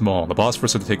was too small. The boss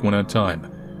forced us to take one at a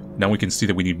time. Now we can see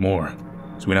that we need more.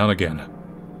 So we went out again.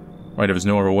 Right, if there's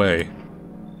no other way.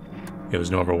 Yeah, there's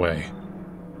no other way.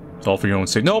 It's all for your own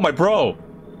sake. No, my bro!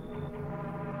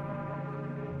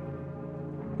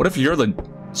 What if you're the...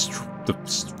 the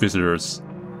visitors.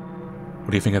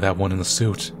 What do you think of that one in the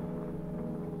suit?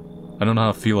 I don't know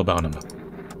how to feel about him.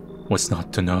 What's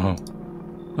not to know?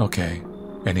 Okay.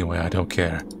 Anyway, I don't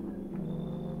care.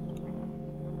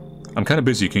 I'm kind of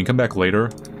busy. Can you come back later?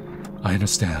 I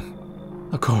understand.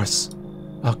 Of course.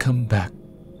 I'll come back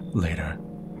later.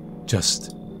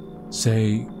 Just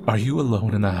say, are you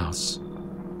alone in the house?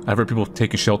 I've heard people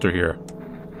taking shelter here.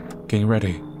 Getting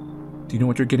ready. Do you know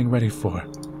what you're getting ready for?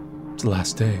 It's the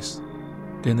last days.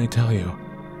 Didn't they tell you?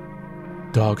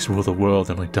 Dogs rule the world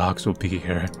and only dogs will be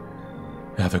here.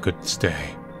 Have a good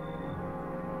stay.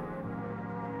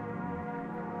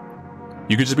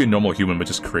 You could just be a normal human, but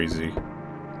just crazy.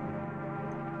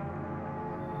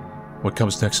 What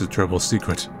comes next is a terrible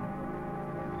secret.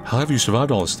 How have you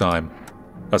survived all this time?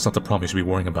 That's not the problem you should be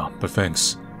worrying about, but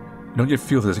thanks. You don't yet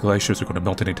feel that the glaciers are going to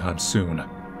melt anytime soon.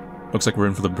 Looks like we're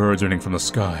in for the birds raining from the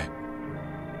sky.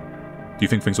 Do you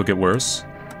think things will get worse?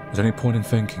 Is there any point in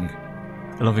thinking?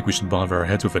 I don't think we should bother our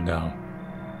heads with it now.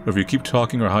 Whether you keep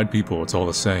talking or hide people, it's all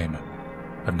the same.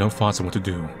 I have no thoughts on what to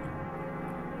do.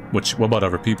 What about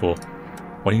other people?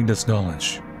 Why do you need this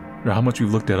knowledge? No matter how much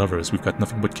we've looked at others, we've got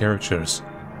nothing but caricatures.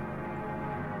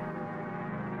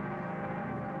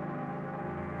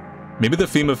 Maybe the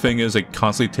theme of thing is they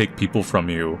constantly take people from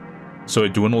you, so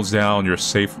it dwindles down your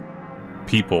safe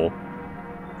people,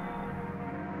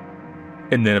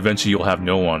 and then eventually you'll have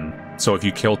no one. So if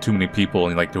you kill too many people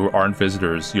and like who aren't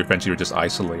visitors, you eventually are just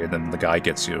isolated, and then the guy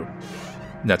gets you.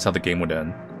 And that's how the game would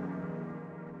end.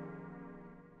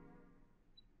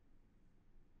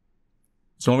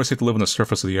 It's no longer safe to live on the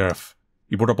surface of the earth.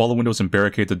 You board up all the windows and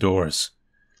barricade the doors.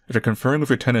 After conferring with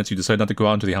your tenants, you decide not to go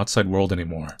out into the outside world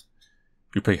anymore.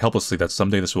 You pray helplessly that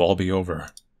someday this will all be over,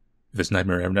 if this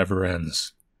nightmare never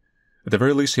ends. At the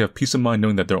very least, you have peace of mind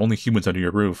knowing that there are only humans under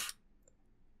your roof.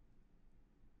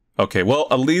 Okay, well,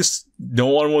 at least no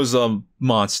one was a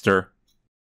monster.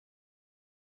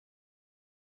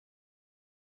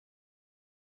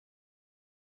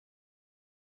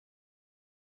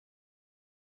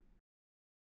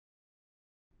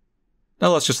 Now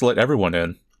let's just let everyone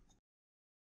in.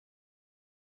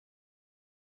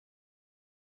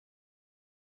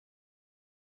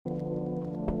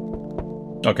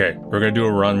 Okay, we're gonna do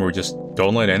a run where we just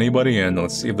don't let anybody in.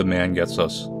 Let's see if the man gets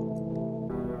us.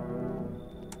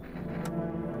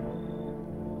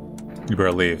 You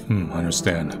better leave. I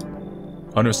understand.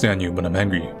 I understand you, but I'm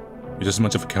angry. You're just as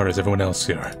much of a coward as everyone else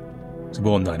here. It's a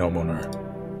night, homeowner.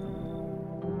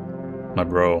 My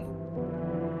bro.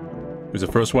 He was the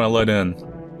first one I let in.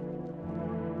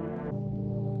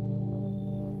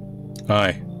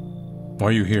 Hi. Why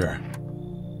are you here?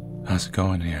 How's it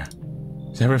going here?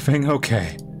 Is everything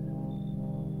okay?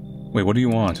 Wait, what do you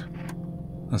want?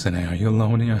 Listen, hey, are you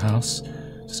alone in your house?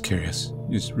 Just curious.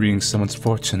 You're just reading someone's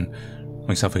fortune.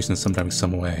 My salvation is sometimes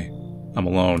some way. I'm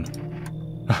alone.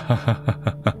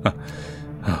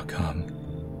 Oh, come.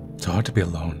 It's hard to be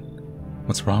alone.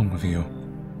 What's wrong with you?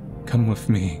 Come with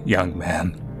me, young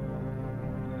man.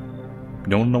 You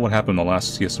don't know what happened the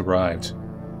last CS arrived.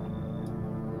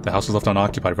 The house was left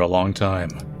unoccupied for a long time.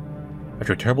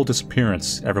 After a terrible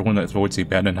disappearance, everyone avoids the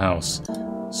abandoned house.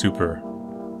 Super.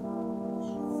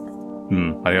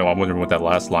 I'm wondering what that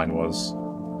last line was.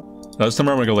 Now this time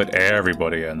I'm gonna let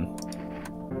everybody in.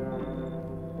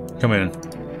 Come in.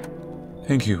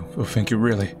 Thank you. Oh, thank you,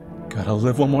 really. God, I'll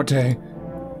live one more day.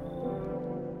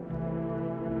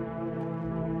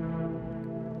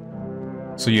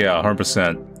 So yeah,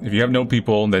 100%. If you have no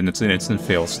people, then it's an instant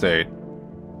fail state.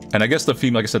 And I guess the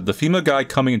FEMA, like I said, the FEMA guy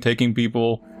coming and taking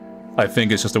people, I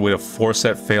think it's just a way to force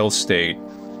that fail state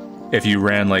if you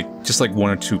ran just like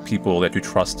one or two people that you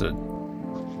trusted.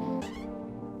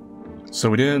 So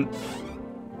we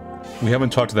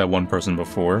haven't talked to that one person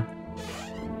before.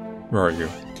 Where are you?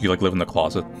 Do you live in the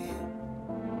closet?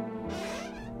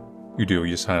 You do,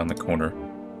 you just hide on the corner.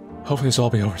 Hopefully this will all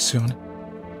be over soon.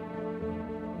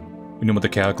 You know about the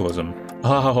cataclysm.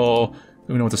 Oh, don't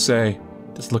even know what to say.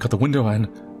 Just look out the window and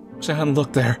wish I hadn't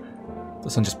looked there. The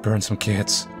sun just burned some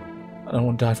kids. I don't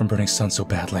want to die from burning sun so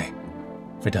badly.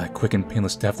 If I die a quick and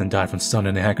painless death, then die from sun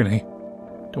in agony.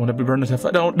 Don't want to be burned to death.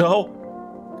 I don't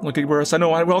know. Look at worse. I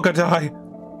know I will gonna die.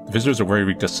 The visitors are very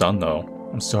weak to sun, though.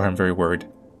 I'm sorry. I'm very worried.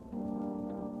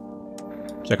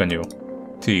 Check on you.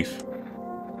 Teeth.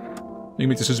 You can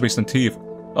make decisions based on teeth.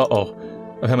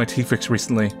 Uh-oh. I've had my teeth fixed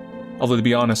recently. Although, to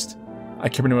be honest, I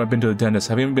can't remember when I've been to the dentist.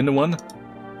 Have you even been to one?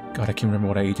 God, I can't remember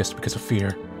what I ate just because of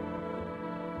fear.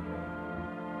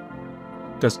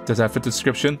 Does that fit the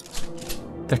description?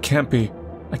 That can't be.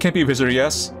 I can't be a visitor,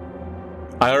 yes?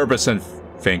 I 100%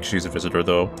 think she's a visitor,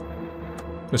 though.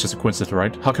 That's just a coincidence,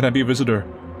 right? How can I be a visitor?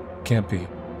 Can't be.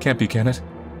 Can't be, can it?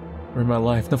 Or in my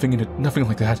life. Nothing in it. Nothing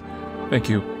like that. Thank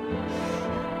you.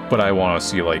 But I want to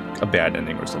see, like, a bad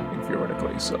ending or something,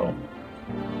 theoretically, so...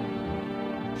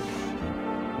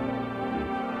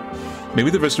 Maybe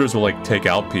the visitors will, like, take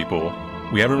out people.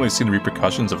 We haven't really seen the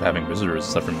repercussions of having visitors,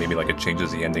 except for maybe, like, it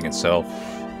changes the ending itself.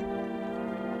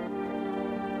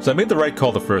 So I made the right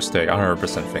call the first day.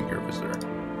 100% thank you, visitor.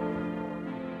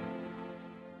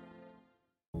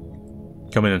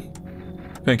 Come in.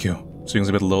 Thank you. Swing's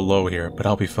a bit low here, but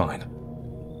I'll be fine.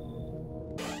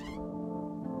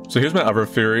 So here's my other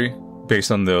theory,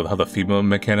 based on how the FEMA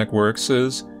mechanic works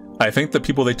is, I think the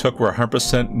people they took were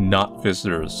 100% not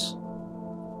visitors.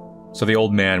 So the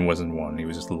old man wasn't one, he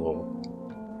was just a little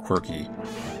quirky.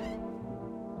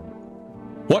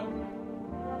 What?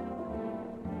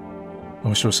 I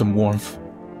wish there was some warmth.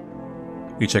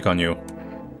 You check on you.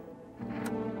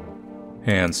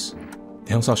 Hands.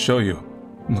 The hands I'll show you.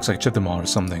 It looks like I chipped them all or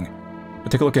something.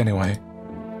 But take a look anyway.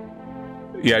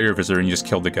 Yeah, you're a visitor and you just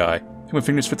killed the guy. Think my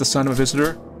fingers fit the sign of a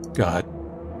visitor? God.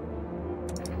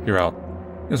 You're out.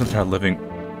 I'm tired of living.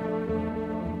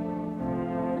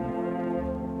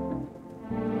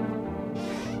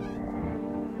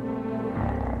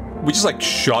 We just, like,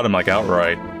 shot him, like,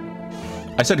 outright.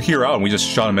 I said here out and we just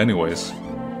shot him anyways.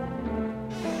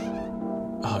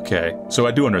 Okay, so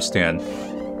I do understand.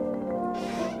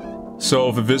 So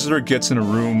if a visitor gets in a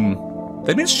room,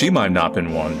 that means she might have not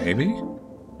been one, maybe?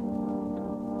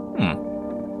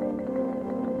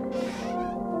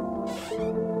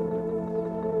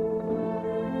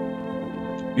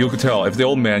 You could tell, if the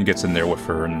old man gets in there with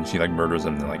her and she, like, murders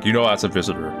him, then, like, you know that's a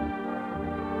visitor.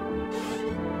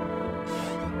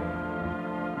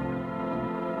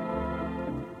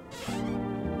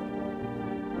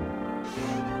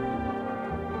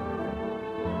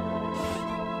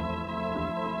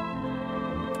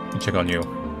 Check on you.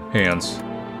 Hands.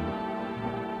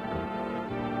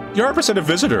 You're 100% a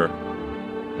visitor!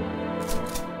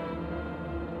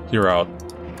 You're out.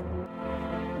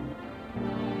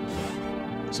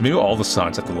 So maybe all the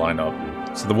signs have to line up.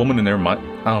 So the woman in there might...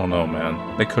 I don't know,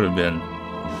 man. They could have been.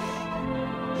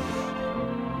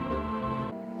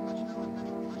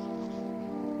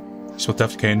 So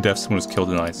death someone was killed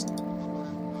tonight.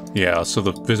 Yeah, so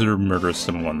the visitor murders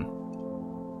someone.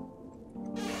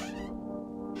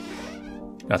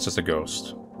 That's just a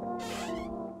ghost.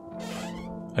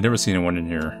 I've never seen anyone in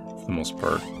here, for the most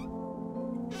part.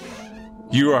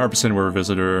 You are 100% were a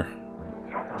visitor.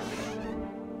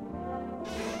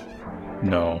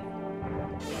 No.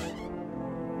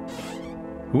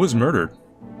 Who was murdered?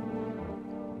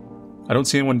 I don't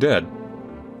see anyone dead.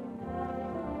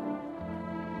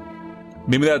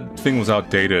 Maybe that thing was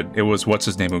outdated. It was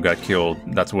what's-his-name who got killed.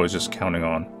 That's what I was just counting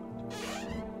on.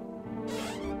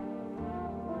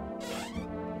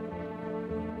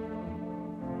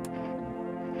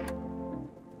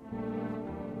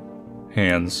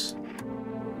 Hands.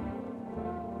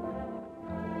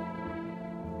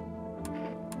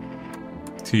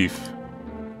 Teeth.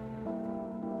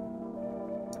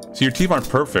 See, your teeth aren't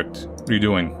perfect. What are you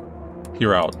doing?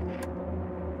 You're out.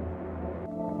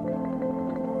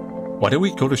 Why did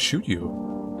we go to shoot you?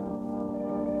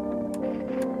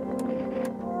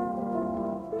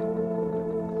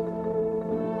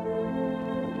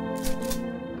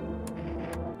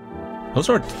 Those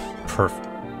are perfect.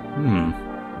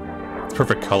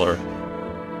 Perfect color.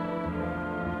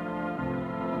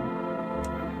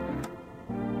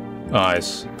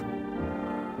 Eyes.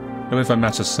 Maybe if I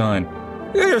match a sign.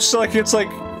 Yeah, it's like,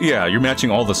 yeah, you're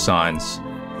matching all the signs.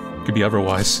 Could be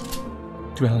otherwise.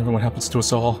 Too bad everyone happens to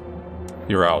us all.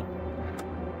 You're out.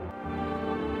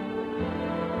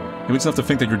 Maybe it's enough to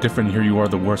think that you're different and here you are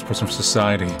the worst person for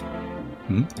society.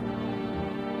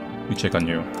 Let me check on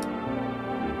you.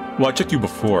 Well, I checked you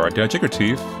before. Did I check your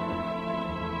teeth?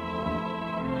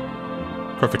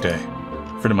 Perfect day.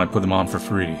 A friend of mine put them on for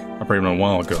free. I prayed them a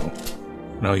while ago.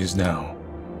 Now he's now.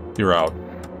 You're out.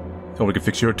 Thought we could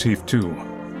fix your teeth too.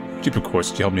 Cheap, of course,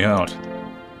 to help me out.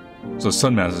 So the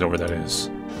Sunman is over, that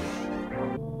is.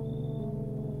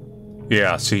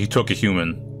 Yeah, see, he took a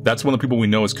human. That's one of the people we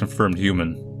know is confirmed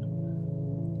human.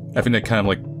 I think that kind of,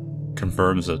 like,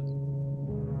 confirms it.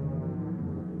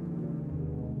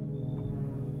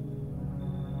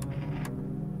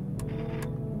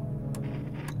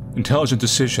 Intelligent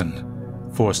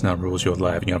decision. Force now rules your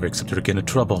life and you never accepted to get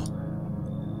into trouble.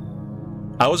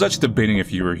 I was actually debating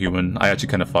if you were human. I actually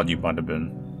kind of thought you might have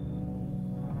been.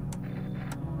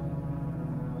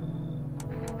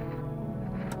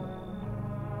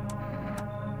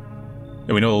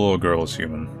 Yeah, we know the little girl is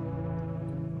human.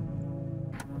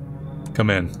 Come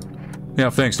in.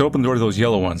 Yeah, thanks. Open the door to those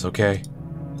yellow ones, okay?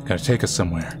 Gotta take us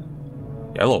somewhere.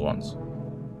 Yellow ones?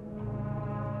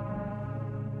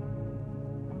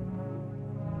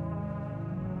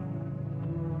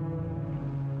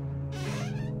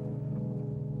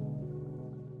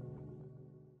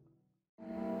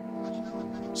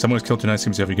 Someone was killed tonight.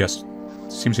 Seems you have a guest.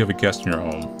 Seems you have a guest in your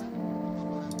home.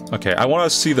 Okay, I want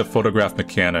to see the photograph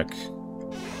mechanic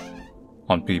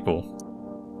on people.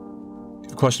 You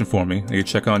have a question for me. I need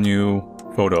to check on you.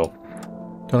 Photo.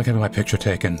 Don't like having my picture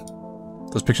taken.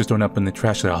 Those pictures don't up in the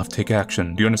trash that I'll have to take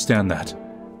action. Do you understand that?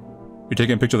 You're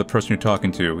taking a picture of the person you're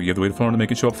talking to. You have to wait the phone to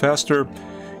make it show up faster.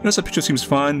 You notice that picture seems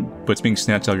fine, but it's being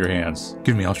snatched out of your hands.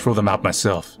 Give me, I'll throw them out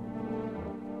myself.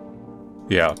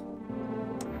 Yeah.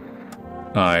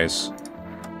 Eyes.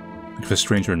 Look for a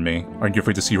stranger in me. Aren't you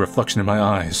afraid to see a reflection in my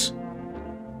eyes?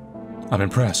 I'm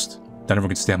impressed. Not everyone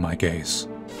can stand my gaze.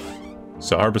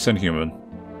 So 100% human.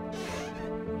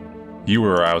 You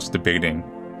were I was debating.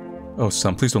 Oh,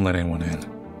 son, please don't let anyone in.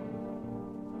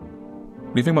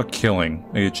 What do you think about killing?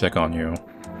 I need to check on you.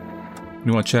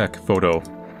 You want to check? Photo.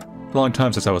 For a long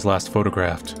time since I was last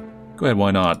photographed. Go ahead,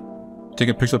 why not? Take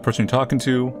a picture of the person you're talking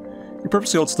to. You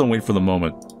purposely hold still and wait for the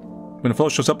moment. When the photo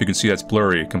shows up, you can see that's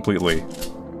blurry completely.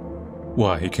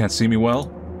 Why, you can't see me well?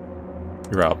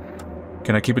 You're out.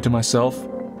 Can I keep it to myself?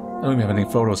 I don't even have any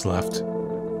photos left.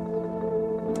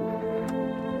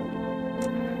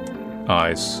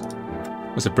 Eyes.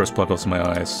 What's it burst blood close to my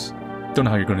eyes? Don't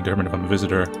know how you're going to determine if I'm a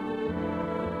visitor.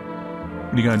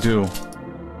 What are you gonna do?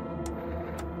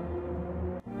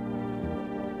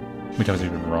 How many times have you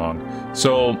been wrong?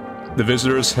 So, the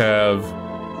visitors have...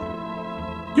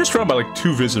 You're surrounded by like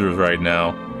 2 visitors right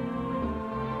now.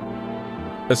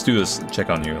 Let's do this. Check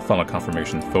on you. Final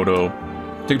confirmation. Photo.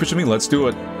 Take a picture of me. Let's do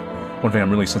it. One thing,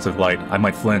 I'm really sensitive light. I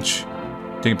might flinch.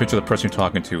 Take a picture of the person you're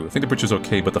talking to. I think the picture's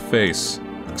okay, but the face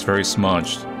looks very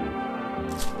smudged.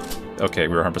 Okay,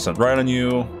 we were 100% right on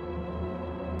you.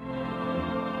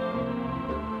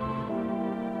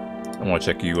 I want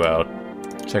to check you out.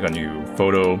 Check on you.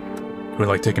 Photo. We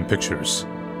like taking pictures.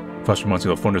 Flash reminds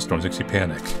me of thunderstorms makes you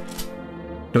panic.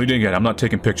 No, you didn't get it. I'm not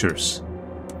taking pictures.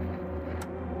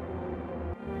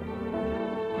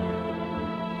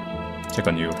 Check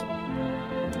on you.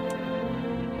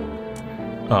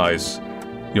 Eyes.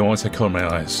 You always had color in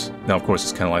my eyes. Now, of course,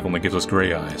 this kind of life only gives us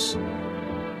gray eyes.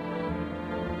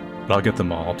 But I'll get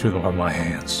them all. I'll tear them out of my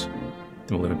hands.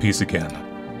 Then we'll live in peace again.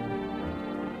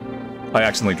 I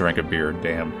accidentally drank a beer,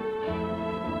 damn.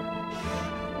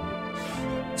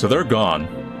 So they're gone.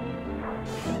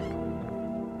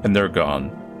 And they're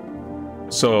gone.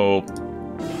 So,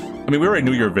 I mean, we already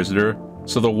knew you're a visitor.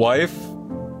 So the wife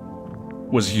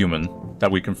was human.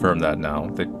 That we confirmed that now.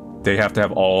 They have to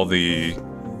have all the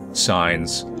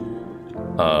signs.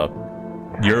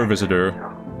 You're a visitor.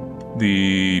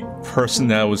 The person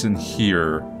that was in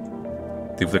here,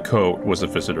 the coat, was a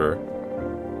visitor.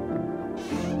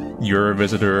 You're a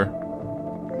visitor.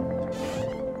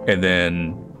 And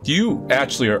then you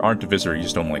actually aren't a visitor, you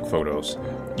just don't like photos.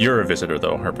 You're a visitor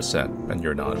though, 100%, and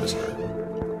you're not a visitor.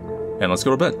 And let's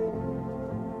go to bed.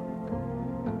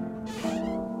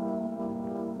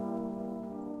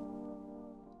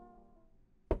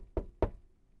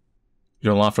 You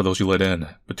don't allow for those you let in,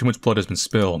 but too much blood has been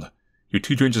spilled. You're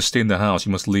too dangerous to stay in the house,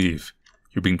 you must leave.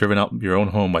 You're being driven out of your own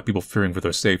home by people fearing for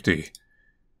their safety.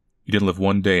 You didn't live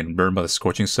one day and burned by the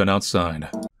scorching sun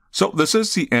outside. So this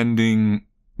is the ending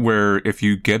where if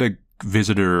you get a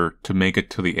visitor to make it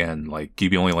to the end, like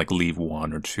you only like leave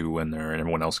 1 or 2 in there and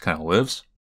everyone else kind of lives.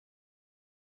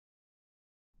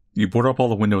 You board up all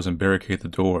the windows and barricade the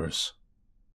doors.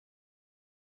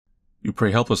 You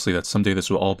pray helplessly that someday this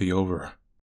will all be over.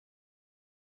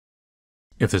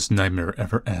 If this nightmare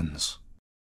ever ends.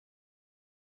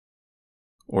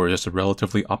 Or just a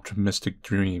relatively optimistic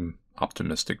dream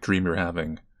you're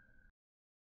having.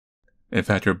 In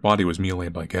fact, your body was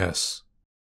mutilated by guests.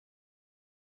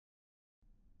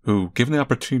 Who, given the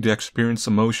opportunity to experience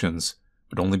emotions,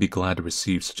 would only be glad to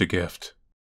receive such a gift.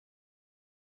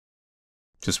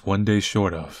 Just one day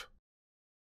short of.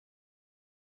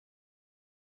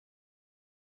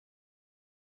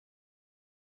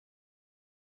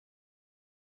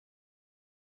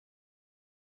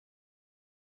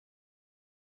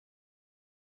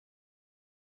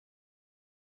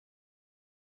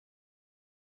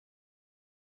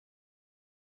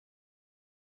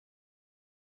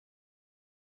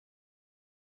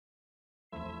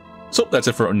 So that's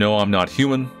it for No, I'm Not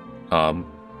Human.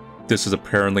 This is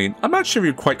apparently... I'm not sure if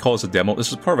you'd quite call this a demo.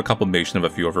 This is part of a compilation of a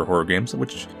few other horror games,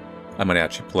 which I might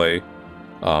actually play.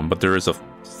 But there is a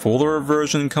fuller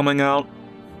version coming out.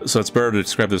 So it's better to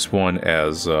describe this one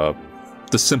as the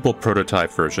simple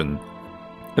prototype version.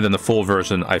 And then the full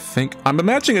version, I'm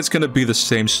imagining it's going to be the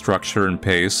same structure and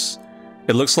pace.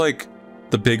 It looks like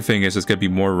the big thing is it's going to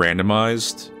be more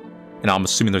randomized. And I'm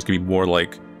assuming there's going to be more,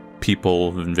 like,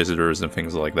 people and visitors and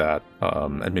things like that.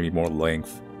 And maybe more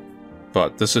length.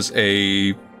 But this is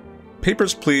a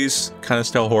Papers, Please kind of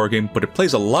style horror game, but it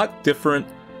plays a lot different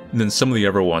than some of the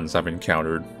other ones I've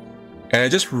encountered. And I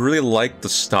just really like the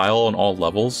style on all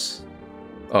levels.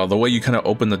 The way you kind of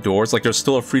open the doors, like there's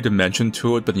still a 3-dimension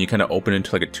to it, but then you kind of open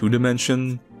into like a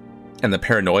 2-dimension, and the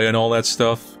paranoia and all that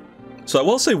stuff. So I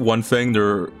will say one thing,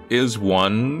 there is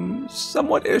one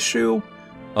somewhat issue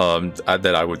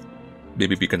that I would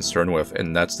maybe be concerned with,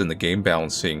 and that's in the game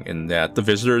balancing, in that the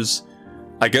visitors,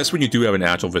 I guess when you do have an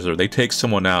actual visitor, they take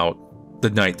someone out the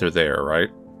night they're there, right?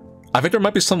 I think there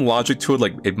might be some logic to it,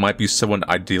 like it might be someone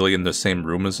ideally in the same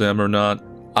room as them or not.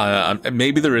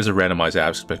 Maybe there is a randomized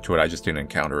aspect to it, I just didn't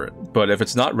encounter it. But if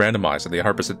it's not randomized and they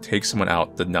 100% take someone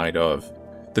out the night of,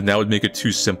 then that would make it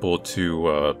too simple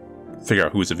to figure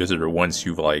out who's a visitor once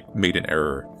you've like made an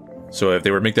error. So if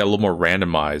they were to make that a little more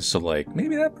randomized, so like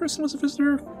maybe that person was a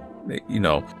visitor, you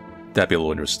know, that'd be a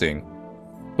little interesting.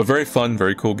 But very fun,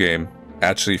 very cool game.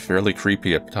 Actually fairly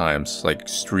creepy at times, like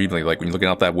extremely, like when you're looking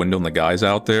out that window and the guy's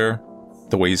out there,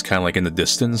 the way he's kind of like in the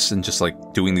distance and just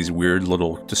like doing these weird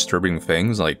little disturbing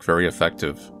things, like very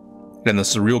effective. And the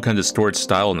surreal kind of distorted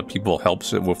style and the people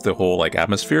helps it with the whole like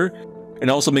atmosphere,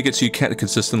 and also make it so you can't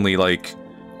consistently like,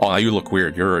 oh, you look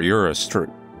weird, you're a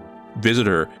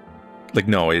visitor. Like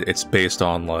no, it's based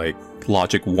on like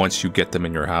logic once you get them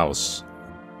in your house.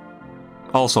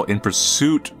 Also, in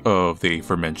pursuit of the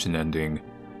aforementioned ending,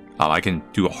 I can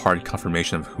do a hard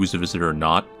confirmation of who's a visitor or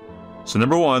not. So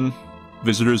number one,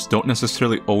 visitors don't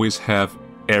necessarily always have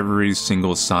every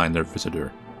single sign they're a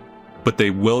visitor, but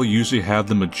they will usually have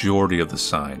the majority of the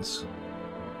signs.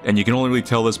 And you can only really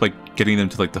tell this by getting them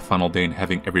to like the final day and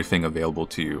having everything available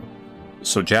to you.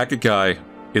 So Jacket Guy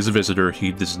is a visitor.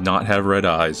 He does not have red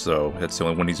eyes, so that's the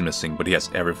only one he's missing, but he has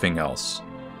everything else.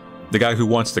 The guy who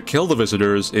wants to kill the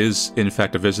visitors is in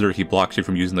fact a visitor. He blocks you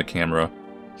from using the camera.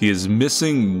 He is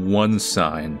missing one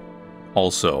sign,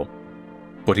 also,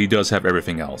 but he does have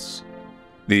everything else.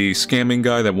 The scamming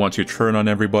guy that wants you to turn on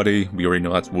everybody, we already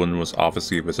know that one was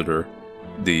obviously a visitor.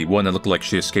 The one that looked like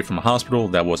she escaped from a hospital,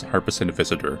 that was 100% a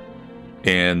visitor.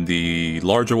 And the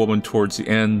larger woman towards the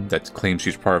end that claims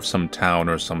she's part of some town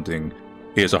or something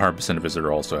is 100% a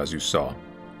visitor also, as you saw.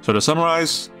 So to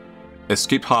summarize,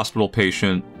 escaped hospital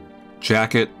patient,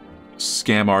 jacket,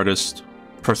 scam artist,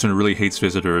 person who really hates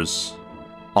visitors,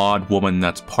 odd woman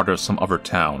that's part of some other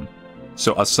town.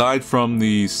 So aside from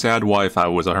the sad wife, I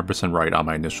was 100% right on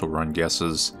my initial run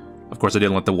guesses. Of course, I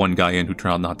didn't let the one guy in who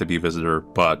turned out not to be a visitor,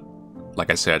 but like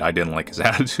I said, I didn't like his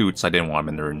attitude, so I didn't want him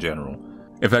in there in general.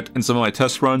 In fact, in some of my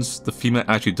test runs, the female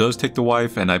actually does take the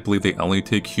wife, and I believe they only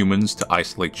take humans to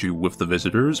isolate you with the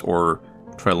visitors or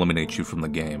try to eliminate you from the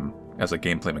game as a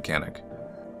gameplay mechanic.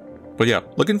 But yeah,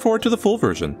 looking forward to the full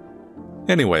version.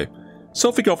 Anyway, so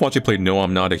if you guys watching play No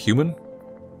I'm Not a Human,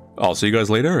 I'll see you guys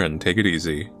later and take it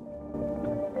easy.